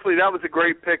 hopefully that was a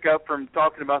great pickup from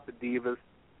talking about the divas.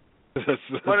 That's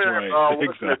right.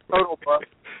 Exactly.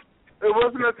 It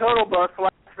wasn't a total bust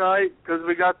last night because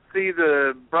we got to see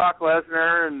the Brock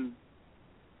Lesnar, and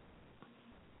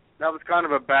that was kind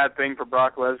of a bad thing for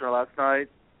Brock Lesnar last night.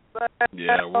 But,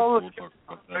 yeah, we'll talk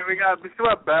about that. We still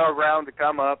have Battleground to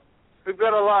come up. We've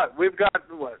got a lot. We've got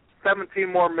 17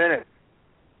 more minutes.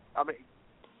 I mean,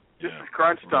 this is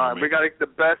crunch time. We got to get the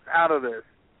best out of this.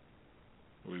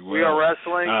 We Are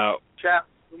Wrestling. Chat.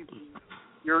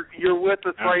 You're with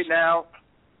us right now.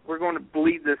 We're going to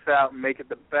bleed this out and make it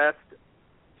the best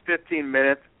 15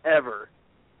 minutes ever.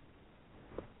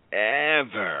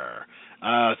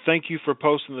 Thank you for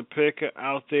posting the pic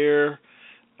out there.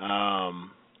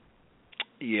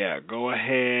 Go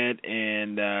ahead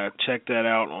and check that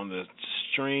out on the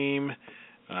stream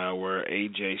where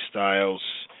AJ Styles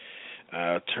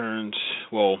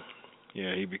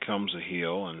he becomes a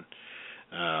heel and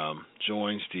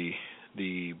joins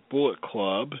the Bullet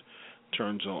Club,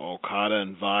 turns on Okada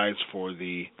and vies for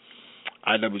the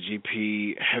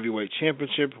IWGP Heavyweight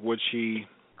Championship, which he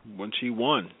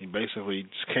won. He basically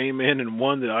just came in and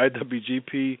won the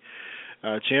IWGP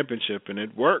Championship, and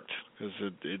it worked because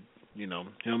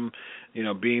him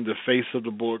being the face of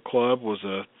the Bullet Club was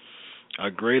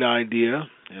a great idea,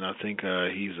 and I think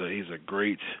he's a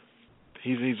great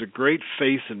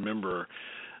face and member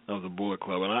of the Bullet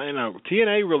Club, and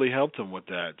TNA really helped him with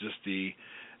that. Just the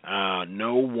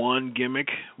no one gimmick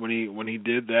when he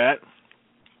did that,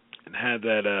 and had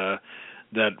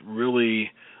that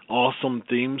really awesome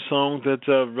theme song that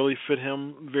really fit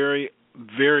him very,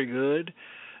 very good.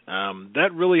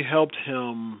 That really helped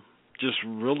him just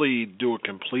really do a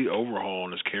complete overhaul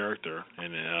on his character,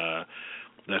 and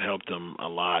that helped him a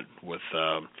lot with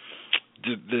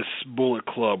this Bullet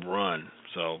Club run.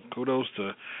 So kudos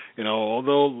to,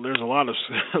 although there's a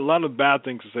lot of bad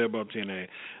things to say about TNA,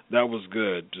 that was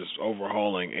good, just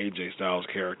overhauling AJ Styles'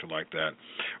 character like that.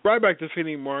 Ryback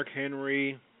defeating Mark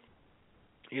Henry.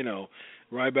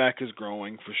 Ryback is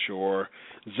growing for sure.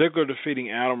 Ziggler defeating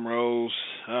Adam Rose.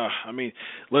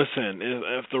 Listen,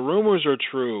 if the rumors are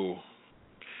true,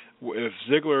 if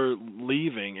Ziggler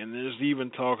leaving, and there's even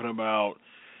talking about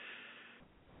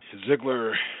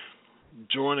Ziggler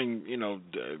joining,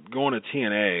 going to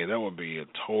TNA, that would be a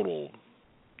total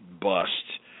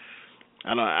bust.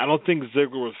 I don't think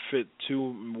Ziggler would fit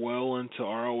too well into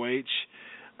ROH.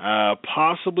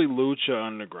 Possibly Lucha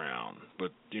Underground,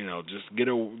 but just get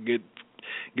rid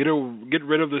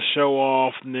of the show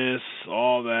offness,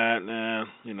 all that.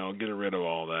 Get rid of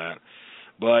all that.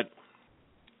 But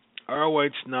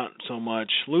ROH not so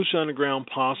much. Lucha Underground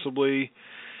possibly.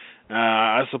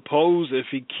 I suppose if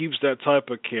he keeps that type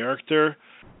of character,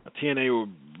 TNA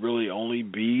would really only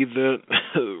be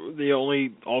the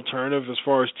only alternative as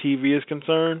far as TV is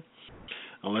concerned,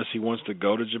 unless he wants to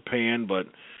go to Japan, but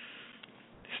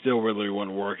still really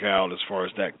wouldn't work out as far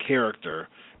as that character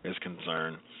is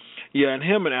concerned. Yeah, and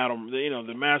him and Adam,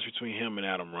 the match between him and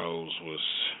Adam Rose was,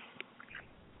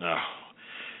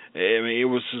 it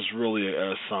was just really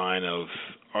a sign of,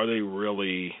 are they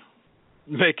really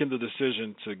making the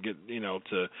decision to get,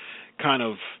 to kind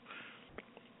of,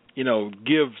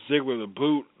 give Ziggler the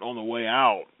boot on the way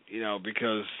out,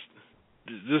 because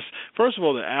this, first of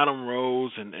all, the Adam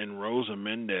Rose and Rosa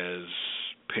Mendez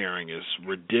pairing is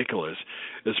ridiculous,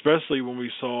 especially when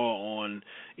we saw on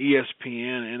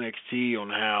ESPN NXT on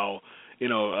how,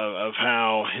 of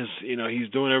how his, he's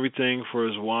doing everything for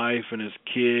his wife and his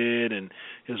kid, and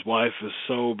his wife is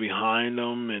so behind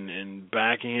him and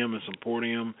backing him and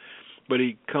supporting him, but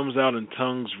he comes out and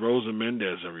tongues Rosa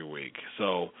Mendez every week.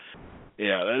 So,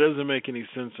 yeah, that doesn't make any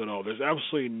sense at all. There's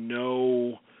absolutely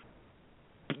no,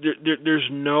 there's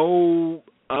no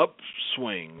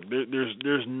upswing.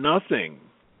 There's nothing.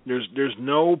 There's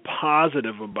no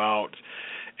positive about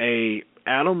a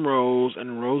Adam Rose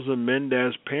and Rosa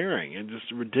Mendez pairing, and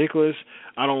just ridiculous.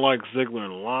 I don't like Ziggler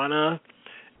and Lana.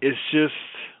 It's just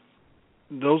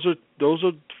those are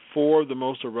four of the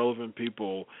most irrelevant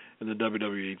people in the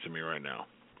WWE to me right now.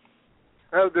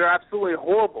 Oh, they're absolutely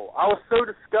horrible. I was so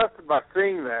disgusted by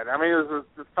seeing that. I mean, it was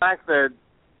the fact that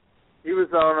he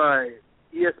was on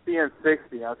ESPN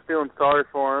 60. I was feeling sorry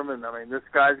for him, and I mean, this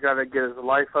guy's got to get his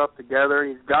life up together.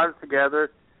 He's got it together.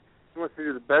 He wants to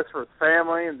do the best for his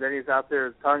family, and then he's out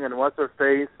there tongue and what's her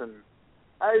face, and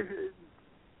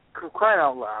crying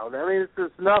out loud. I mean, it's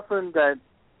just nothing that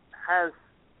has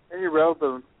any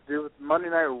relevance to do with Monday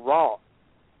Night Raw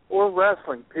or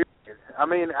wrestling, period. I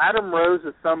mean, Adam Rose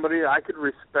is somebody I could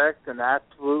respect and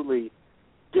absolutely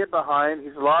get behind.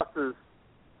 He's lost his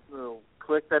little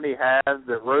clique that he had,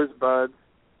 the Rosebuds,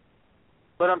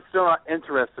 but I'm still not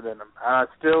interested in him. I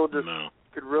still just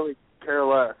could really care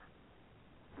less.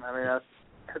 I mean, that's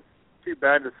too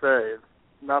bad to say. It's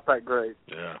not that great.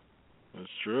 Yeah, that's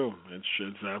true. It's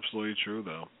absolutely true,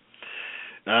 though.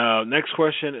 Next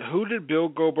question. Who did Bill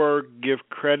Goldberg give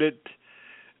credit?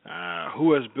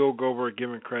 Who has Bill Goldberg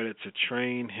given credit to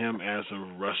train him as a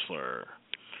wrestler?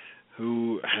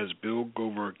 Who has Bill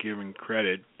Goldberg given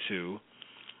credit to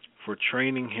for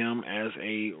training him as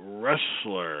a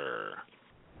wrestler?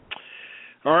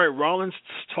 All right, Rollins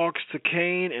talks to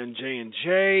Kane and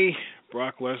J&J.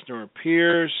 Brock Lesnar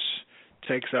appears,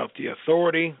 takes out the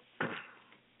Authority.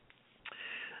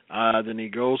 Then he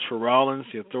goes for Rollins.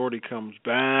 The Authority comes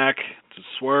back to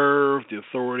swerve. The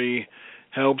Authority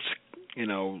helps,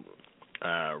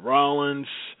 Rollins.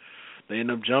 They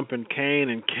end up jumping Kane,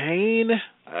 and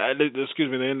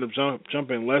they end up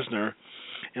jumping Lesnar.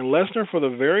 And Lesnar, for the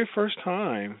very first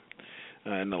time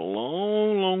in a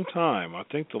long, long time, I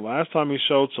think the last time he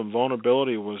showed some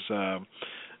vulnerability was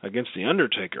against The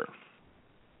Undertaker.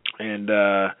 And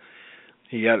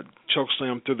he had a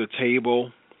chokeslam through the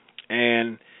table,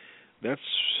 and that's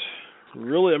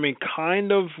really,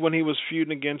 kind of when he was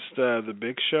feuding against the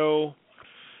Big Show,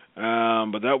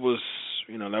 but that was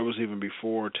even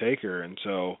before Taker, and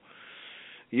so,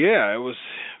 yeah, it was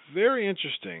very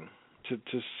interesting to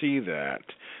see that.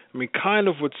 Kind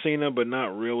of with Cena, but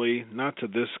not really, not to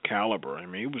this caliber.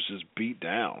 He was just beat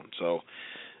down, so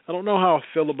I don't know how I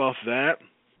feel about that.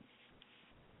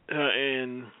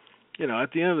 And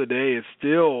at the end of the day, it's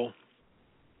still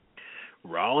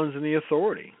Rollins and the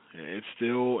Authority. It's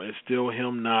still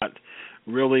him not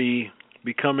really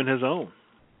becoming his own.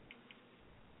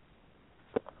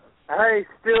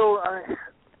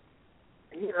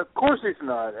 Of course he's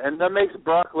not, and that makes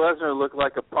Brock Lesnar look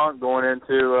like a punk going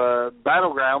into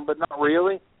Battleground, but not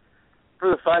really, for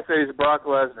the fact that he's Brock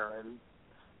Lesnar. And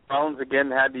Rollins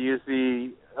again had to use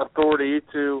the Authority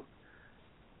to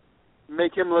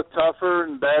make him look tougher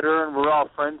and better, and we're all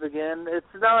friends again. It's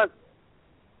kind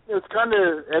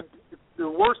of, the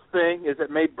worst thing is it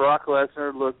made Brock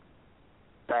Lesnar look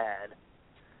bad.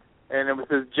 And it was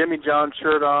his Jimmy John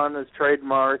shirt on, his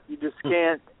trademark. You just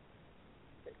can't.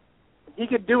 He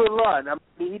could do a lot.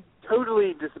 He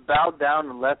totally just bowed down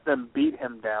and let them beat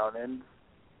him down, and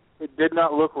it did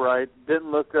not look right.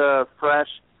 Didn't look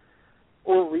fresh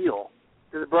or real.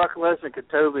 Because Brock Lesnar could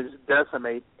totally just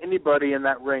decimate anybody in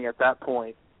that ring at that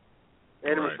point.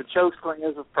 And with the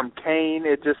chokeslam from Kane,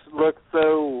 it just looked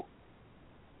so,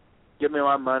 give me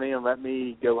my money and let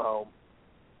me go home.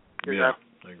 Yeah,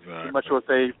 exactly. Pretty much what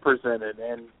they presented.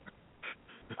 And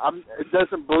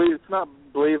it's not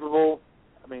believable.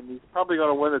 He's probably going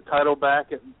to win the title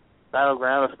back at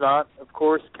Battleground. If not, of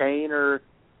course, Kane or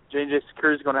J&J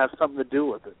Security is going to have something to do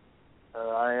with it.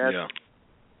 That's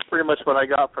pretty much what I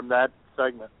got from that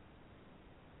segment.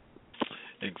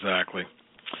 Exactly.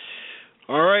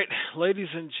 All right,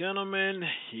 ladies and gentlemen,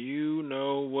 you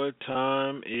know what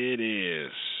time it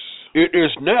is. It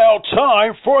is now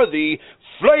time for the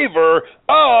flavor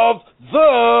of the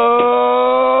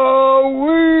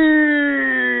week.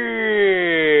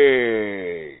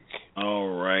 All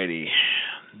righty.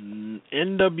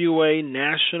 NWA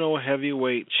National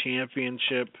Heavyweight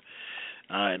Championship.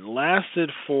 It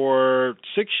lasted for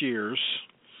 6 years.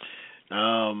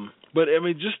 But,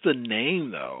 just the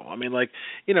name, though. I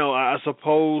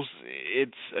suppose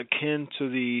it's akin to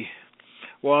the...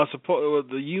 Well, I suppose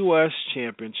the U.S.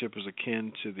 Championship is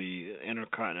akin to the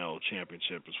Intercontinental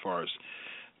Championship as far as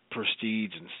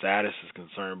prestige and status is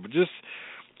concerned. But just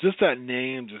that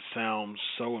name just sounds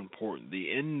so important. The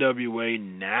NWA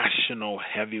National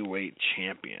Heavyweight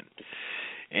Champion.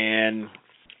 And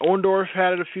Orndorff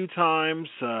had it a few times.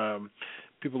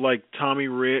 People like Tommy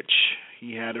Rich,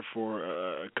 He had it for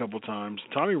a couple times.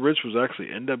 Tommy Rich was actually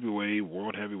NWA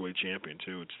World Heavyweight Champion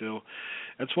too.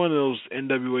 That's one of those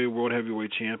NWA World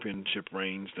Heavyweight Championship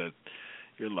reigns that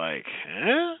you're like,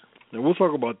 eh? And we'll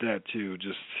talk about that too.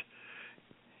 Just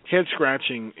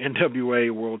head-scratching NWA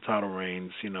World Title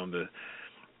reigns, in the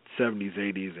 70s,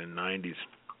 80s, and 90s.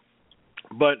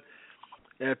 But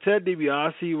Ted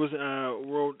DiBiase was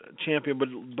world champion, but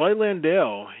Blake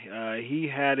Landel, he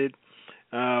had it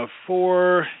he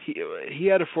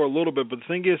had it for a little bit. But the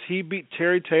thing is, he beat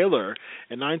Terry Taylor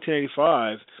in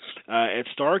 1985 at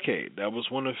Starrcade. That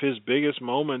was one of his biggest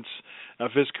moments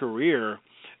of his career,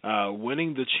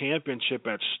 winning the championship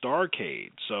at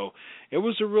Starrcade. So it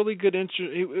was a really good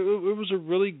it was a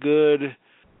really good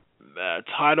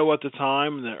title at the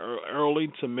time in the early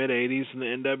to mid 80s in the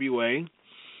NWA.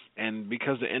 And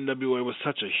because the NWA was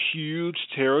such a huge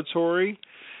territory,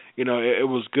 it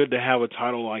was good to have a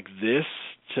title like this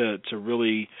to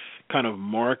really kind of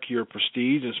mark your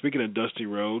prestige. And speaking of Dusty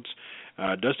Rhodes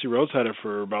had it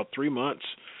for about 3 months.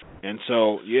 And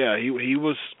so, yeah, he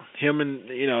was him, and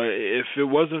if it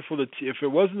wasn't the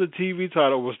TV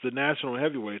title, it was the National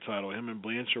Heavyweight title. Him and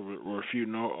Blanchard were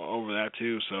feuding over that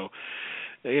too. So,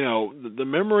 the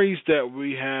memories that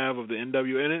we have of the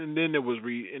NWA, and then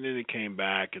then it came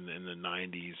back in the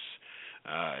 90s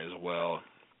as well.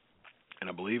 And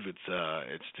I believe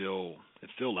it's still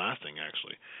lasting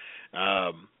actually.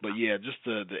 But yeah, just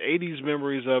the 80s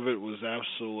memories of it was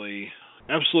absolutely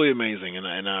amazing,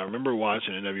 and I remember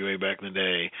watching NWA back in the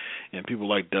day, and people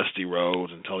like Dusty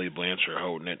Rhodes and Tully Blanchard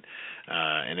holding it,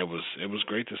 and it was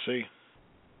great to see.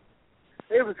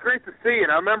 It was great to see, and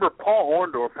I remember Paul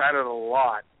Orndorff had it a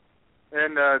lot,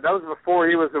 and that was before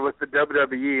he was with the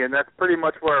WWE, and that's pretty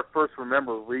much where I first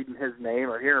remember reading his name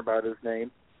or hearing about his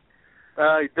name.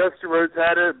 Dusty Rhodes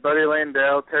had it, Buddy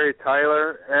Landel, Terry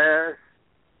Tyler,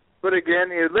 but again,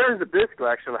 Larry Zbyszko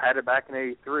actually had it back in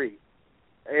 '83,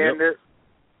 and yep.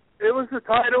 It was the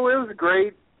title. It was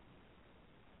great,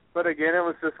 but again, it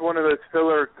was just one of those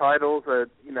filler titles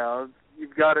that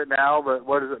you've got it now, but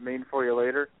what does it mean for you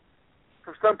later?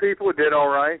 For some people, it did all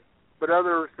right, but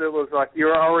others, it was like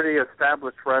you're already an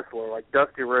established wrestler, like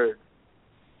Dusty Rhodes.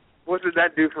 What did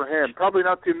that do for him? Probably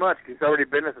not too much, because he's already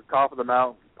been at the top of the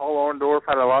mountain. Paul Orndorff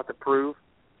had a lot to prove.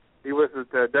 He was at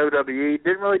the WWE.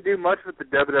 Didn't really do much with the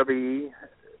WWE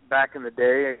back in the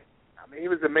day. I mean, he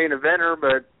was the main eventer,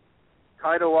 but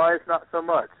title-wise, not so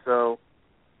much. So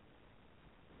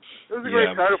it was a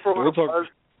great title for him.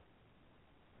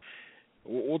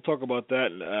 We'll talk about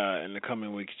that in the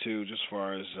coming weeks, too, just as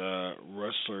far as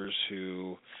wrestlers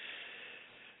who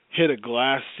hit a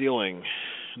glass ceiling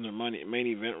in their main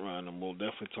event run, and we'll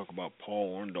definitely talk about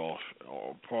Paul Orndorff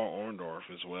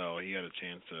as well. He had a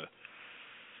chance to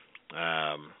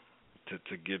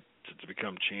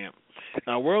become champ.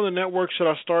 Where on the network should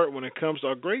I start when it comes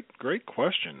to great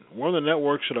question. Where on the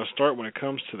network should I start when it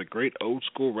comes to the great old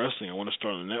school wrestling? I want to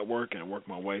start on the network and work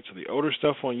my way to the older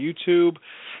stuff on YouTube.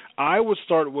 I would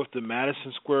start with the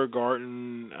Madison Square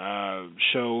Garden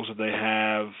shows that they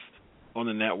have on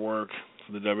the network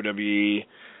for the WWE.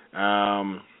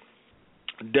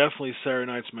 Definitely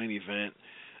Saturday Night's Main Event.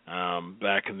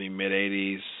 Back in the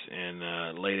mid-'80s and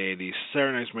late '80s,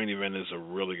 Saturday Night's Main Event is a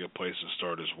really good place to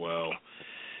start as well.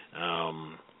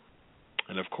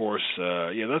 And of course,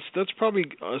 that's probably,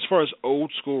 as far as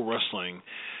old school wrestling,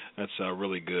 that's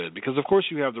really good, because of course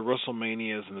you have the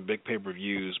WrestleManias and the big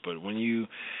pay-per-views, but when you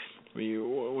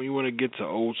want to get to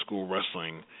old school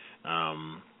wrestling,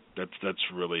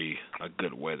 that's really a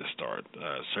good way to start.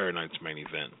 Saturday Night's Main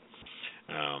Event.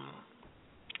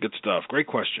 Good stuff. Great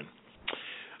question.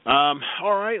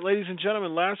 All right, ladies and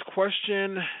gentlemen, last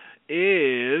question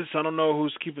is, I don't know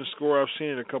who's keeping score, I've seen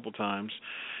it a couple times.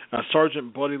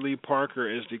 Sergeant Buddy Lee Parker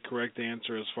is the correct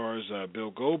answer as far as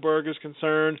Bill Goldberg is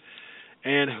concerned.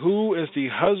 And who is the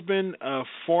husband of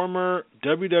former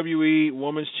WWE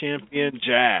Women's Champion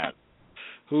Jazz?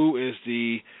 Who is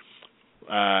the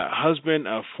husband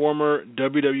of former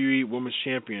WWE Women's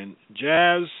Champion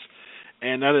Jazz?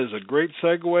 And that is a great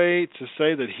segue to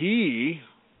say that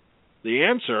the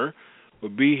answer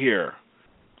would be here,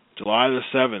 July the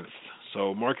 7th.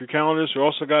 So mark your calendars. We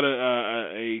also got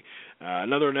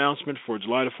another announcement for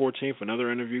July the 14th,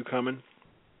 another interview coming.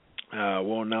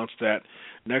 We'll announce that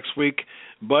next week.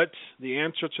 But the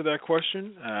answer to that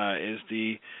question is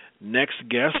the next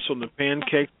guest on the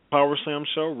Pancakes Powerslam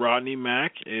show. Rodney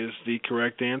Mack is the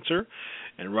correct answer.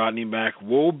 And Rodney Mack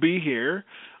will be here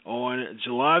on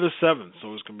July the 7th,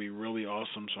 so it's going to be really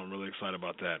awesome, so I'm really excited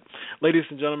about that. Ladies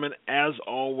and gentlemen, as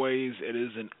always, it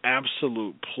is an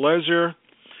absolute pleasure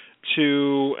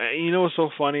to, you know what's so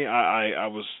funny?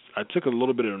 I took a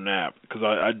little bit of a nap because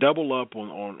I double up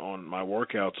on my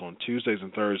workouts on Tuesdays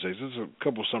and Thursdays. This is a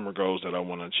couple of summer goals that I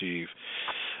want to achieve.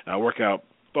 I work out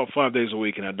about 5 days a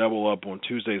week, and I double up on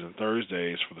Tuesdays and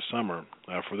Thursdays for the summer,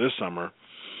 for this summer.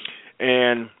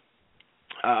 And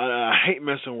I hate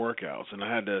missing workouts, and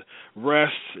I had to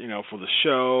rest, for the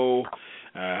show.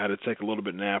 I had to take a little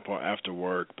bit nap after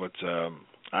work, but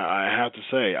I have to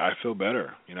say I feel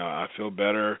better. I feel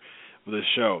better with this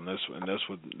show, and that's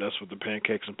what the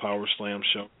Pancakes and Power Slam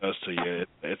show does to you.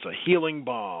 It's a healing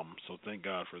balm, so thank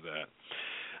God for that.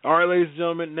 All right, ladies and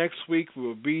gentlemen, next week we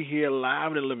will be here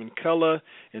live in living color.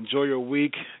 Enjoy your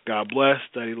week. God bless.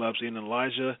 Daddy loves Ian and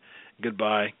Elijah.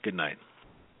 Goodbye. Good night.